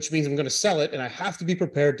 which means I'm going to sell it. And I have to be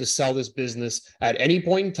prepared to sell this business at any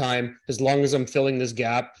point in time, as long as I'm filling this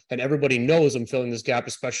gap and everybody knows I'm filling this gap,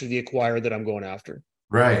 especially the acquirer that I'm going after.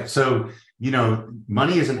 Right. So,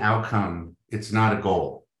 money is an outcome. It's not a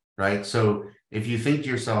goal. Right. So if you think to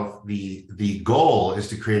yourself, the goal is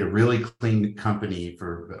to create a really clean company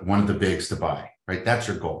for one of the bigs to buy, right? That's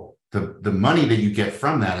your goal. The money that you get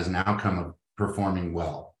from that is an outcome of performing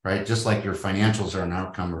well, right? Just like your financials are an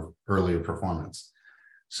outcome of earlier performance.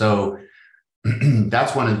 So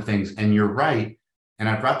that's one of the things. And you're right. And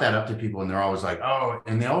I brought that up to people and they're always like, oh,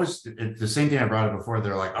 and they always, the same thing I brought up before.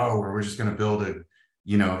 They're like, oh, we're just going to build and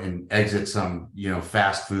exit some,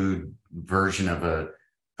 fast food version of a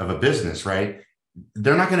business, right?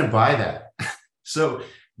 They're not going to buy that. So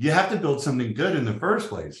you have to build something good in the first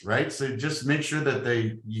place, right? So just make sure that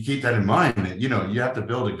you keep that in mind, that, you have to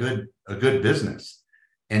build a good business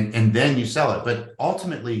and then you sell it. But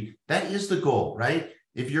ultimately that is the goal, right?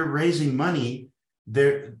 If you're raising money,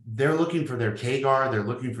 they're looking for their CAGR, they're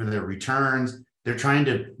looking for their returns. They're trying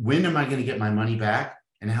to, when am I going to get my money back?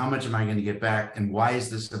 And how much am I going to get back? And why is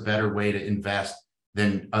this a better way to invest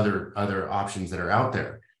than other options that are out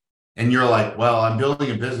there? And you're like, well, I'm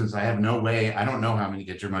building a business. I have no way. I don't know how I'm going to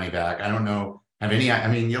get your money back. I don't know.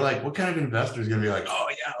 You're like, what kind of investor is going to be like, oh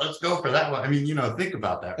yeah, let's go for that one? Think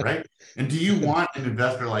about that, right? And do you want an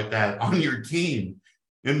investor like that on your team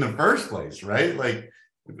in the first place, right? Like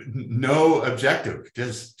no objective,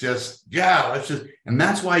 and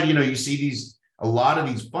that's why, you see a lot of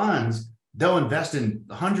these funds, they'll invest in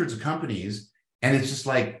hundreds of companies and it's just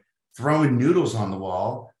like throwing noodles on the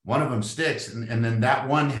wall. One of them sticks, and then that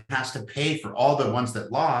one has to pay for all the ones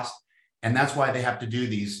that lost. And that's why they have to do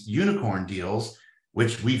these unicorn deals,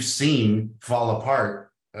 which we've seen fall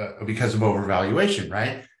apart because of overvaluation,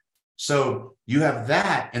 right? So you have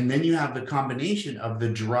that, and then you have the combination of the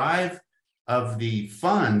drive of the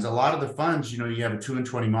funds. A lot of the funds, you have a 2 and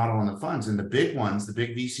 20 model on the funds, and the big ones, the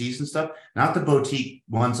big VCs and stuff, not the boutique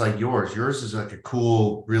ones like yours. Yours is like a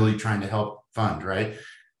cool, really trying to help fund, right?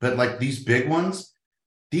 But like these big ones,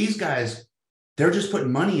 these guys, they're just putting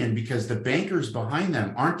money in because the bankers behind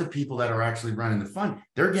them aren't the people that are actually running the fund.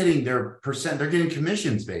 They're getting their percent, they're getting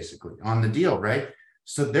commissions basically on the deal, right?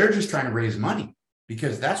 So they're just trying to raise money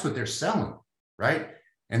because that's what they're selling, right?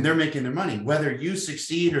 And they're making their money. Whether you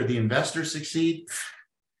succeed or the investors succeed,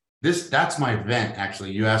 that's my vent,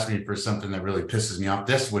 actually. You asked me for something that really pisses me off.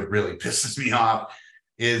 This what really pisses me off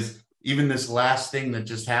is even this last thing that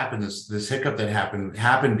just happened, this hiccup that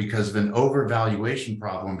happened because of an overvaluation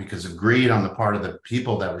problem, because of greed on the part of the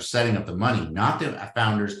people that were setting up the money, not the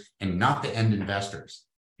founders and not the end investors.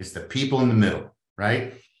 It's the people in the middle,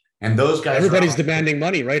 right? And those guys, everybody's demanding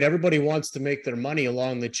money, right? Everybody wants to make their money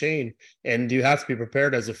along the chain. And you have to be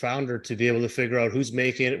prepared as a founder to be able to figure out who's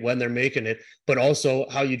making it, when they're making it, but also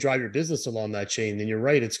how you drive your business along that chain. And you're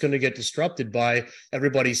right, it's going to get disrupted by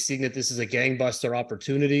everybody seeing that this is a gangbuster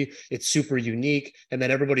opportunity. It's super unique. And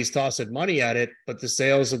then everybody's tossing money at it, but the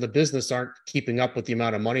sales of the business aren't keeping up with the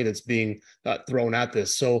amount of money that's being thrown at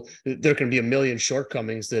this. So there can be a million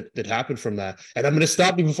shortcomings that happen from that. And I'm going to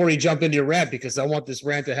stop you before you jump into your rant, because I want this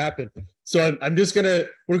rant to happen. So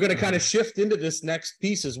we're going to kind of shift into this next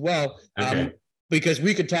piece as well. Okay. Because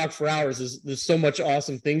we could talk for hours. There's so much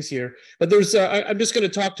awesome things here, but I'm just going to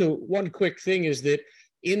talk to one quick thing, is that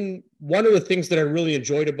in one of the things that I really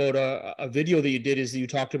enjoyed about a video that you did is that you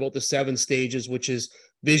talked about the 7 stages, which is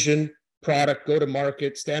vision, product, go to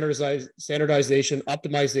market, standardization,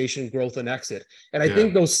 optimization, growth, and exit. And I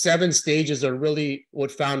think those 7 stages are really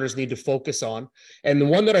what founders need to focus on. And the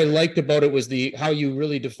one that I liked about it was how you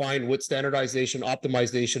really defined what standardization,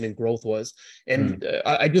 optimization, and growth was. And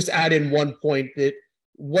I just add in one point that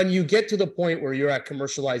when you get to the point where you're at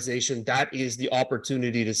commercialization, that is the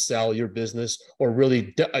opportunity to sell your business or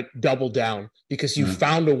really double down, because you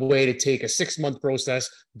found a way to take a 6-month process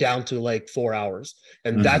down to like 4 hours.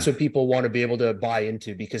 And that's what people want to be able to buy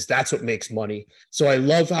into, because that's what makes money. So I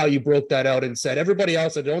love how you broke that out and said, everybody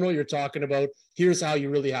else, I don't know what you're talking about. Here's how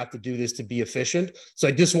you really have to do this to be efficient. So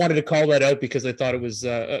I just wanted to call that out because I thought it was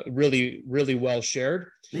really, really well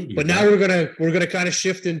shared. But now we're gonna kind of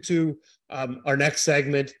shift into our next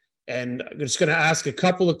segment, and I'm just going to ask a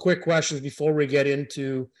couple of quick questions before we get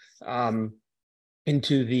into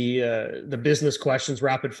the business questions,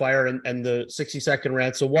 rapid fire, and the 60-second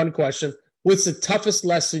rant. So one question: what's the toughest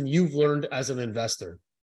lesson you've learned as an investor?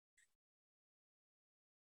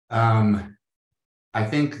 I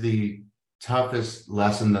think the toughest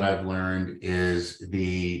lesson that I've learned is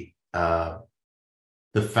the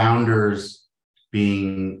founders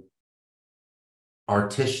being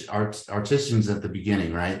artisans at the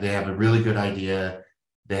beginning, right? They have a really good idea.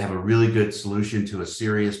 They have a really good solution to a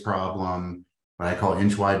serious problem, what I call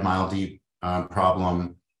inch wide, mile deep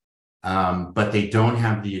problem. But they don't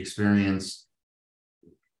have the experience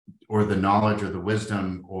or the knowledge or the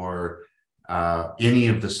wisdom or any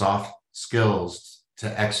of the soft skills to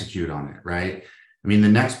execute on it, right? I mean, the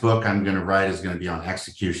next book I'm going to write is going to be on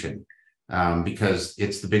execution. Because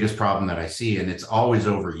it's the biggest problem that I see, and it's always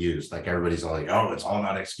overused. Like everybody's all like, oh, it's all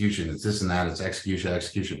about execution. It's this and that. It's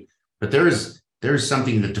execution. But there is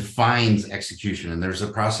something that defines execution, and there's a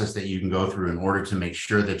process that you can go through in order to make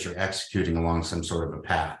sure that you're executing along some sort of a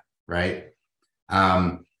path, right?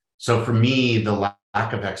 So for me, the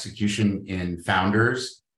lack of execution in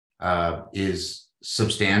founders is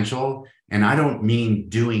substantial. And I don't mean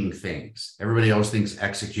doing things. Everybody always thinks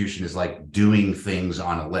execution is like doing things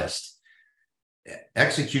on a list.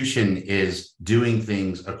 Execution is doing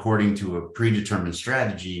things according to a predetermined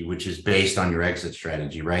strategy, which is based on your exit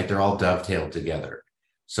strategy, right? They're all dovetailed together.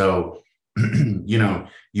 So,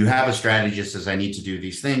 you have a strategy that says, I need to do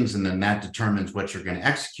these things, and then that determines what you're going to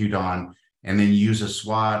execute on, and then use a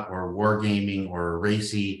SWOT or wargaming or a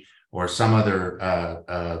RACI or some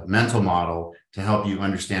other mental model to help you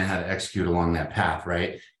understand how to execute along that path,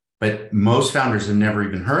 right? But most founders have never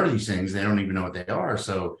even heard of these things. They don't even know what they are.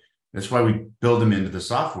 So that's why we build them into the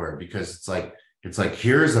software, because it's like,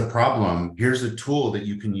 here's a problem, here's a tool that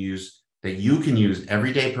you can use,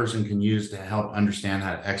 everyday person can use to help understand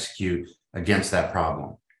how to execute against that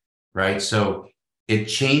problem, right? So it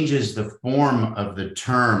changes the form of the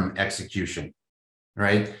term execution,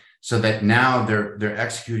 right? So that now they're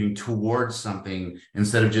executing towards something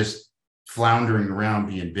instead of just floundering around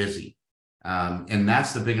being busy. And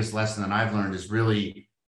that's the biggest lesson that I've learned, is really,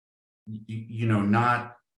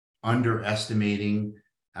 not underestimating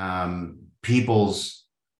people's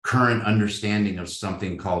current understanding of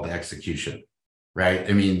something called execution, right?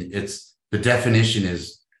 I mean, it's the definition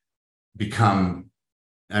is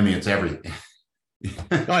it's everything.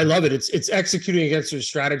 No, I love it. It's executing against your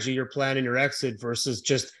strategy, your plan, and your exit versus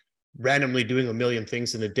just randomly doing a million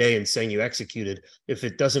things in a day and saying you executed. If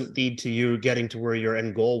it doesn't lead to you getting to where your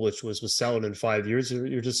end goal, which was selling in 5 years,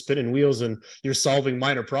 you're just spinning wheels and you're solving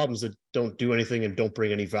minor problems that don't do anything and don't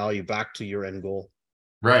bring any value back to your end goal.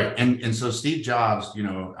 Right. And so Steve Jobs,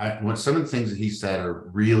 some of the things that he said are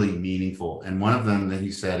really meaningful. And one of them that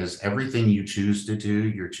he said is, everything you choose to do,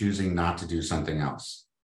 you're choosing not to do something else.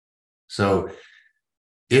 So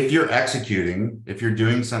if you're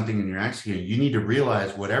doing something and you're executing, you need to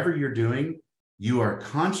realize whatever you're doing, you are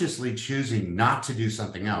consciously choosing not to do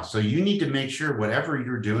something else. So you need to make sure whatever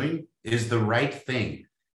you're doing is the right thing,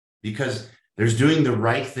 because there's doing the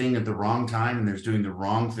right thing at the wrong time and there's doing the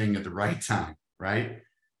wrong thing at the right time, right?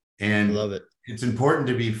 And I love it. It's important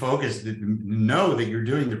to be focused, to know that you're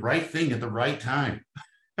doing the right thing at the right time.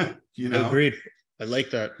 Agreed. I like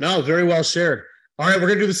that. No, very well shared. All right, we're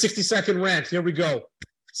going to do the 60-second rant. Here we go.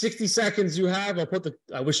 60 seconds you have.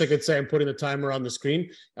 I wish I could say I'm putting the timer on the screen,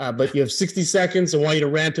 but you have 60 seconds. I want you to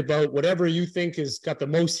rant about whatever you think has got the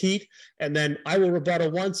most heat, and then I will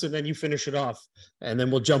rebuttal once, and then you finish it off. And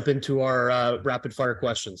then we'll jump into our rapid fire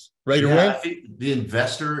questions. Ready to roll? I think the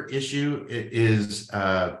investor issue is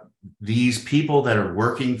these people that are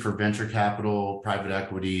working for venture capital, private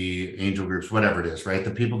equity, angel groups, whatever it is, right?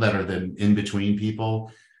 The people that are the in-between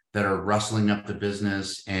people that are rustling up the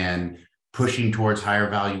business and pushing towards higher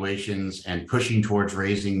valuations and pushing towards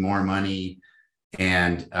raising more money.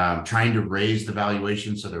 and trying to raise the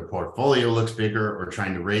valuation so their portfolio looks bigger, or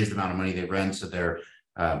trying to raise the amount of money they rent so their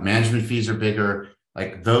management fees are bigger.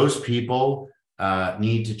 Like, those people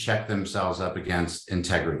need to check themselves up against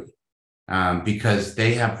integrity, because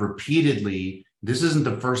they have repeatedly, this isn't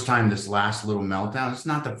the first time this last little meltdown. It's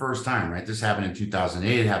not the first time, right? This happened in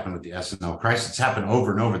 2008. It happened with the S&L crisis. It's happened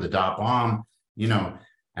over and over, the dot bomb.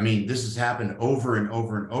 I mean, this has happened over and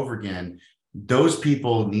over and over again. Those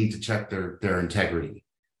people need to check their integrity,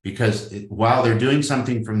 because while they're doing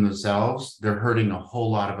something for themselves, they're hurting a whole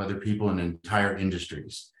lot of other people in entire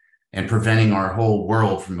industries and preventing our whole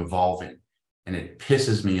world from evolving. And it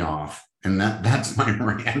pisses me off. And that's my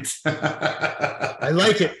rant. I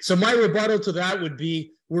like it. So my rebuttal to that would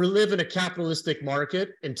be, we live in a capitalistic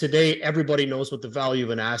market, and today everybody knows what the value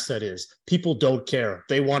of an asset is. People don't care.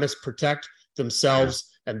 They want to protect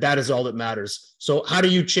themselves, and that is all that matters. So how do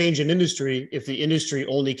you change an industry if the industry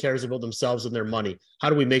only cares about themselves and their money? How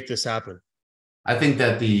do we make this happen? I think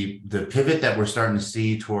that the pivot that we're starting to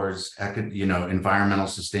see towards environmental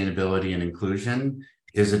sustainability and inclusion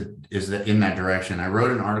is in that direction. I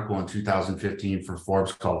wrote an article in 2015 for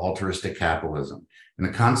Forbes called Altruistic Capitalism. And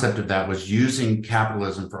the concept of that was using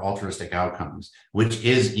capitalism for altruistic outcomes, which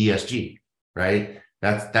is ESG, right?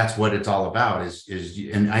 That's what it's all about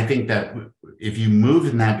and I think that if you move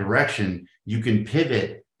in that direction, you can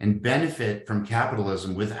pivot and benefit from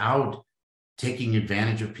capitalism without taking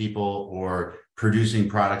advantage of people or producing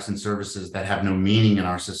products and services that have no meaning in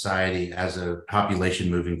our society as a population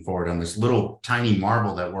moving forward on this little tiny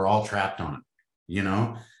marble that we're all trapped on.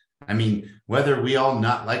 I mean, whether we all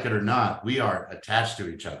not like it or not, we are attached to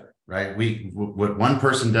each other, right? What one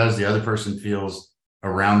person does, the other person feels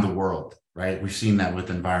around the world, right? We've seen that with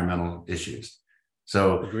environmental issues.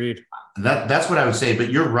 So agreed. That's what I would say.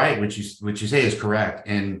 But you're right. What you say is correct.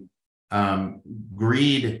 And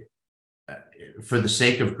greed, for the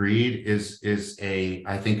sake of greed, is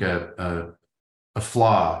I think a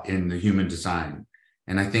flaw in the human design.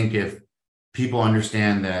 And I think if people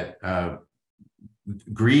understand that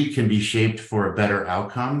greed can be shaped for a better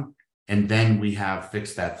outcome, and then we have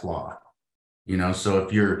fixed that flaw. So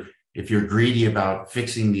if you're greedy about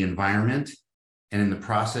fixing the environment, and in the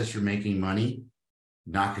process you're making money,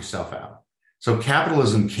 knock yourself out. So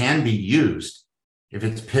capitalism can be used if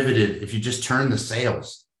it's pivoted, if you just turn the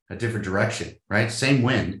sails a different direction, right? Same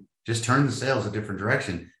wind, just turn the sails a different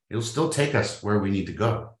direction. It'll still take us where we need to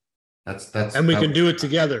go. And we can do it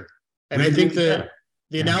together. And I think the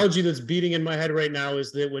analogy that's beating in my head right now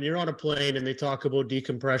is that when you're on a plane and they talk about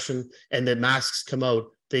decompression and the masks come out,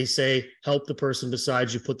 they say, help the person beside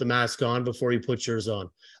you put the mask on before you put yours on.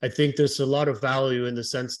 I think there's a lot of value in the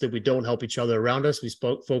sense that we don't help each other around us. We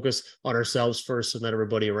focus on ourselves first and then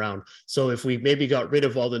everybody around. So if we maybe got rid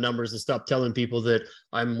of all the numbers and stopped telling people that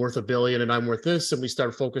I'm worth $1 billion and I'm worth this, and we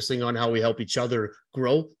start focusing on how we help each other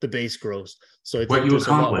grow, the base grows. So I think what you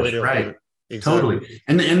accomplish, right? Exactly. Totally.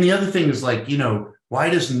 And the other thing is, like, why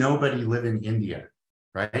does nobody live in India?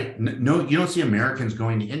 Right? No, you don't see Americans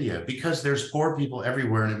going to India because there's poor people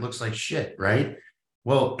everywhere and it looks like shit, right?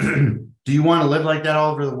 Well, do you want to live like that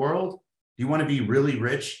all over the world? Do you want to be really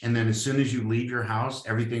rich and then as soon as you leave your house,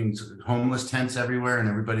 everything's homeless tents everywhere and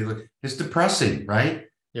everybody it's depressing, right?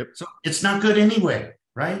 Yep. So it's not good anyway,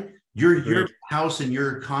 right? Your house and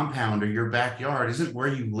your compound or your backyard isn't where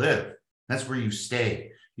you live. That's where you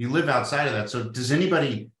stay. You live outside of that. So does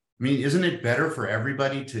anybody... I mean, isn't it better for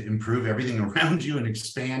everybody to improve everything around you and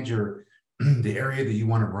expand the area that you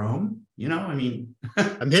want to roam? I mean,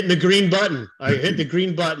 I'm hitting the green button. I hit the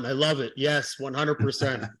green button. I love it. Yes,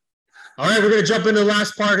 100%. All right, we're going to jump into the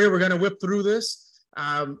last part here. We're going to whip through this.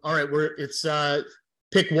 All right, it's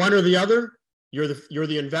pick one or the other. You're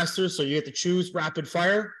the investor, so you get to choose rapid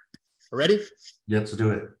fire. Ready? Let's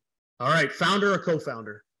do it. All right, founder or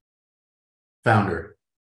co-founder? Founder.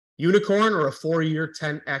 Unicorn or a 4-year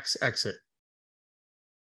 10x exit?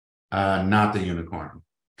 Not the unicorn.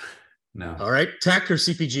 No. All right. Tech or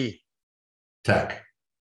CPG? Tech.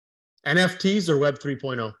 NFTs or Web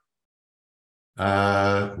 3.0?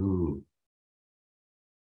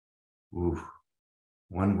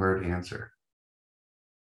 One word answer.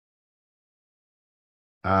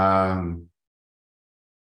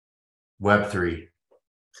 Web 3.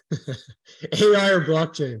 AI or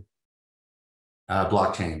blockchain?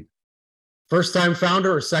 Blockchain. First time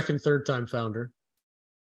founder or second, third time founder?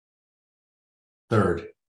 Third.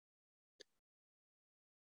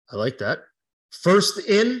 I like that. First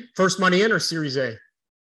money in or Series A?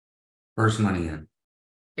 First money in.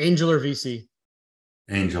 Angel or VC?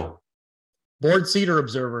 Angel. Board seat or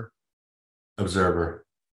observer? Observer.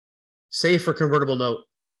 Safe or convertible note?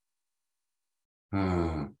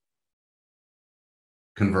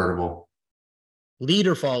 Convertible. Lead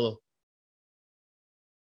or follow?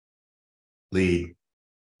 Lead.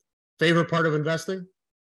 Favorite part of investing?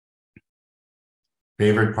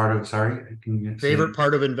 Favorite part of, sorry? Favorite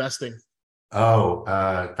part of investing? Oh,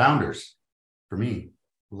 founders for me.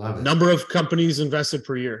 Love it. Number of companies invested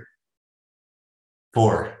per year?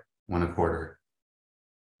 4, 1.25.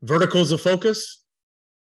 Verticals of focus?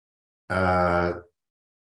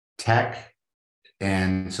 Tech.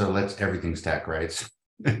 And so everything's tech, right?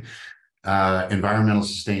 Environmental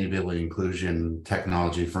sustainability, inclusion,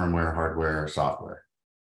 technology, firmware, hardware, software.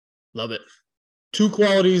 Love it. 2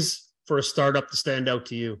 qualities for a startup to stand out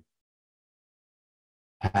to you?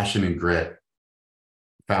 Passion and grit.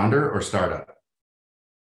 Founder or startup?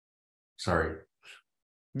 Sorry.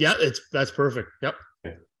 Yeah, that's perfect. Yep.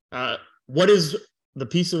 Okay. What is the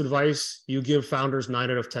piece of advice you give founders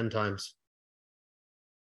 9 out of 10 times?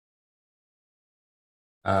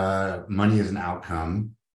 Money is an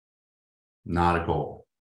outcome, not a goal.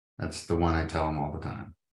 That's the one I tell them all the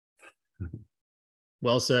time.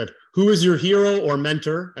 Well said. Who is your hero or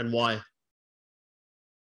mentor and why?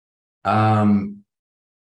 I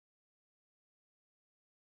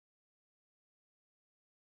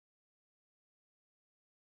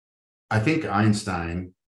think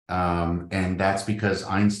Einstein, and that's because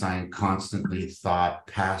Einstein constantly thought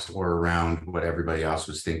past or around what everybody else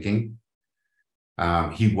was thinking.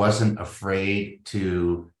 He wasn't afraid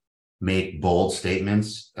to make bold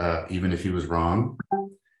statements, even if he was wrong,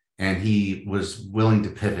 and he was willing to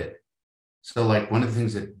pivot. So like one of the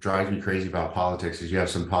things that drives me crazy about politics is you have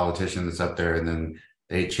some politician that's up there and then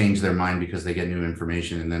they change their mind because they get new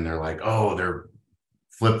information and then they're like, oh, they're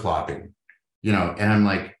flip-flopping, and I'm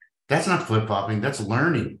like, that's not flip-flopping, that's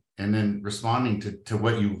learning and then responding to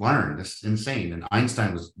what you learned. That's insane. And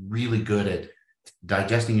Einstein was really good at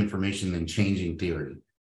digesting information and changing theory.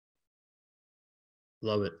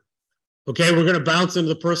 Love it. Okay, we're going to bounce into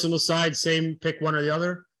the personal side. Same, pick one or the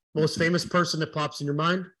other. Most famous person that pops in your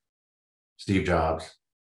mind? Steve Jobs.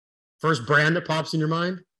 First brand that pops in your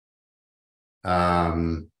mind?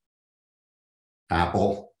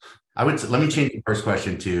 Apple. Let me change the first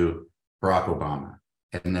question to Barack Obama,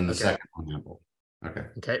 and then the second one, Apple.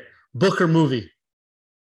 Okay. Book or movie?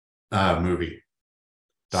 Movie.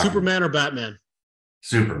 Superman or Batman?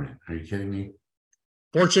 Superman. Are you kidding me?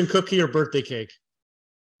 Fortune cookie or birthday cake?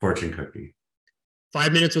 Fortune cookie.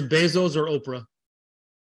 5 minutes with Bezos or Oprah?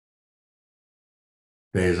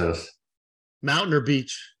 Bezos. Mountain or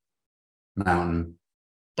beach? Mountain.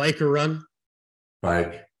 Bike or run?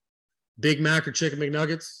 Bike. Big Mac or chicken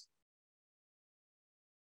McNuggets?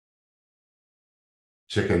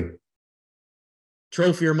 Chicken.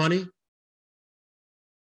 Trophy or money?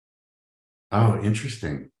 Oh,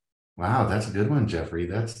 interesting. Wow, that's a good one, Jeffrey.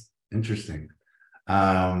 That's interesting.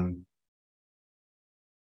 I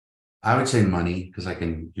would say money because I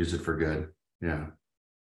can use it for good. Yeah.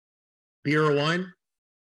 Beer or wine?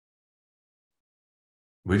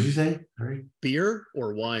 What did you say? Sorry. Beer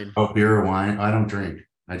or wine? Oh, beer or wine? I don't drink.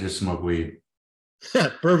 I just smoke weed.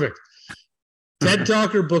 Perfect. TED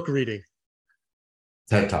Talk or book reading?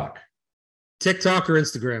 TED Talk. TikTok or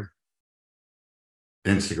Instagram?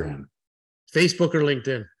 Instagram. Facebook or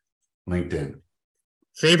LinkedIn? LinkedIn.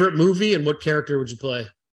 Favorite movie and what character would you play?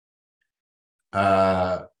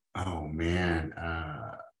 Oh man.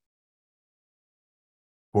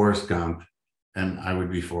 Forrest Gump. And I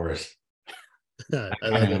would be Forrest. I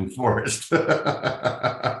am Forrest. No,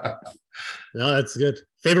 that's good.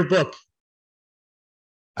 Favorite book?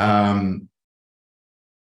 Getting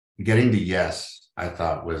to Yes, I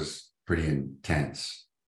thought was pretty intense.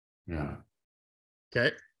 Yeah.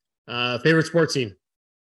 Okay. Favorite sports team?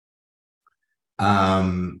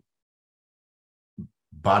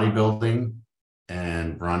 Bodybuilding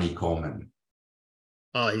and Ronnie Coleman.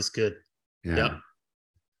 Oh, he's good. Yeah. Yep.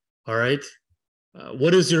 All right.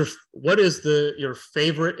 What is your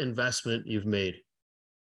favorite investment you've made?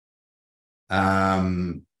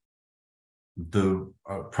 Probably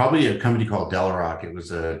a company called Delarock. It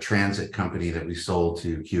was a transit company that we sold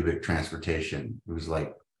to Cubic Transportation. It was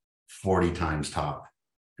like 40 times top.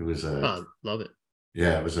 It was love it.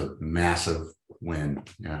 Yeah, it was a massive win.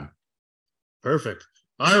 Yeah. Perfect.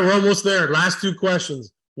 All right, we're almost there. Last 2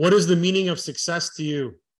 questions. What is the meaning of success to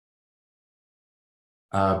you?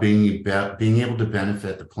 Being able to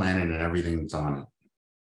benefit the planet and everything that's on it.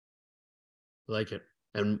 I like it.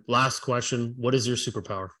 And last question, what is your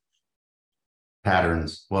superpower?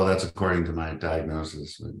 Patterns. Well, that's according to my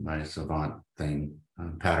diagnosis with my savant thing,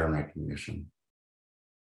 pattern recognition.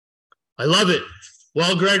 I love it.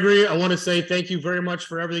 Well, Gregory, I want to say thank you very much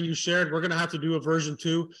for everything you shared. We're going to have to do a version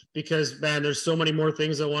 2 because, man, there's so many more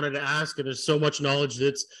things I wanted to ask, and there's so much knowledge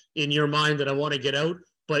that's in your mind that I want to get out.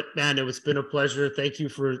 But, man, it's been a pleasure. Thank you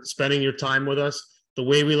for spending your time with us. The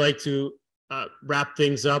way we like to wrap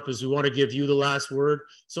things up is we want to give you the last word.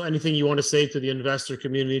 So anything you want to say to the investor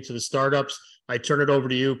community, to the startups, I turn it over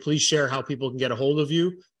to you. Please share how people can get a hold of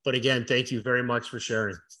you. But, again, thank you very much for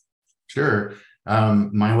sharing. Sure.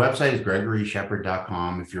 My website is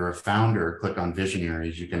GregoryShepard.com. If you're a founder, click on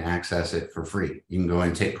Visionaries. You can access it for free. You can go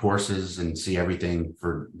and take courses and see everything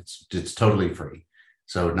it's totally free.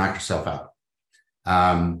 So knock yourself out.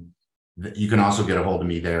 You can also get a hold of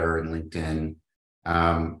me there in LinkedIn.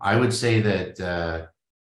 I would say that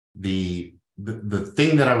the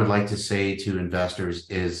thing that I would like to say to investors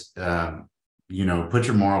is, put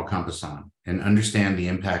your moral compass on and understand the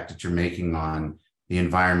impact that you're making on the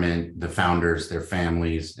environment, the founders, their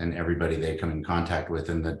families, and everybody they come in contact with,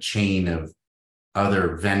 and the chain of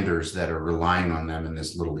other vendors that are relying on them in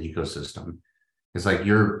this little ecosystem. It's like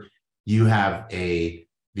you have the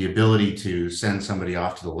ability to send somebody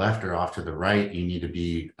off to the left or off to the right. You need to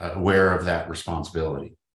be aware of that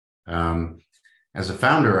responsibility. As a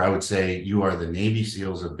founder, I would say you are the Navy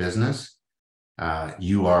SEALs of business.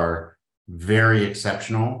 You are very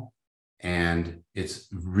exceptional, and it's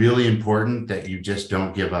really important that you just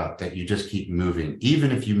don't give up, that you just keep moving.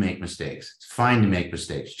 Even if you make mistakes, it's fine to make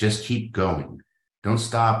mistakes. Just keep going. Don't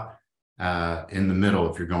stop in the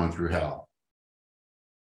middle if you're going through hell.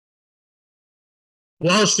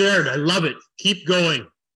 Well shared. I love it. Keep going.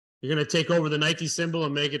 You're going to take over the Nike symbol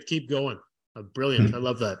and make it keep going. Brilliant. I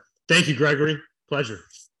love that. Thank you, Gregory. Pleasure.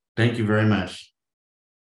 Thank you very much.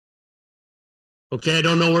 Okay, I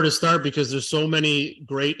don't know where to start because there's so many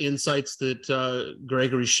great insights that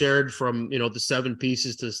Gregory shared, from the 7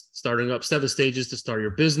 pieces to starting up, 7 stages to start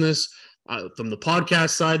your business, from the podcast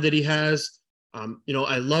side that he has. I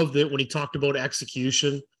love that when he talked about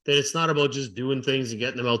execution, that it's not about just doing things and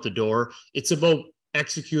getting them out the door. It's about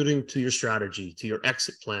executing to your strategy, to your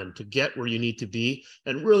exit plan, to get where you need to be,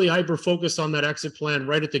 and really hyper focus on that exit plan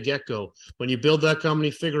right at the get-go. When you build that company,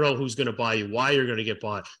 figure out who's going to buy you, why you're going to get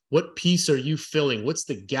bought, what piece are you filling, what's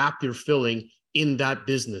the gap you're filling in that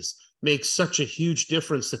business. Makes such a huge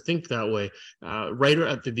difference to think that way right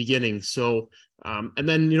at the beginning. So and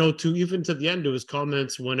then to even to the end of his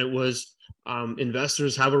comments, when it was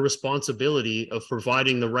investors have a responsibility of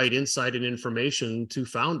providing the right insight and information to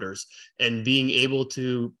founders and being able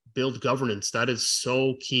to build governance. That is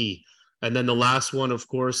so key. And then the last one, of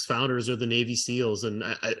course, founders are the Navy SEALs. And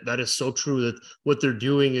that is so true, that what they're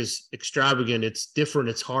doing is extravagant. It's different.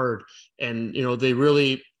 It's hard. And, they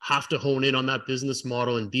really have to hone in on that business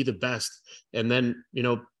model and be the best. And then,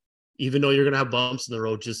 even though you're going to have bumps in the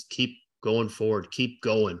road, just keep going forward, keep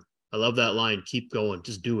going. I love that line. Keep going.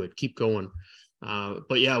 Just do it. Keep going.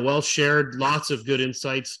 But yeah, well shared. Lots of good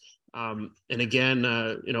insights. And again,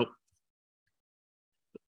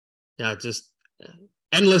 just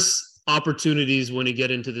endless opportunities when you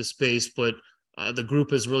get into this space. But the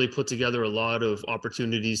group has really put together a lot of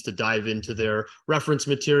opportunities to dive into their reference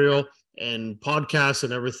material and podcasts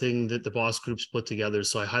and everything that the Boss Group's put together.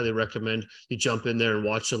 So I highly recommend you jump in there and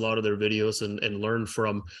watch a lot of their videos and learn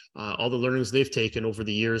from all the learnings they've taken over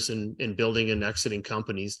the years in building and exiting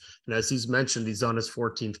companies. And as he's mentioned, he's on his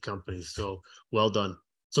 14th company. So well done.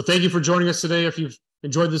 So thank you for joining us today. If you've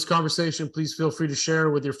enjoyed this conversation, please feel free to share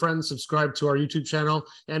with your friends, subscribe to our YouTube channel,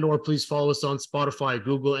 or please follow us on Spotify,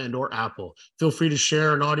 Google, or Apple. Feel free to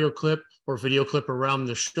share an audio clip or video clip around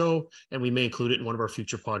the show, and we may include it in one of our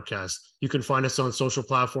future podcasts. You can find us on social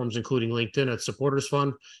platforms, including LinkedIn at Supporters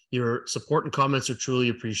Fund. Your support and comments are truly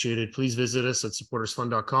appreciated. Please visit us at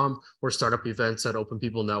supportersfund.com or startup events at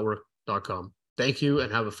openpeoplenetwork.com. Thank you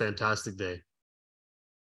and have a fantastic day.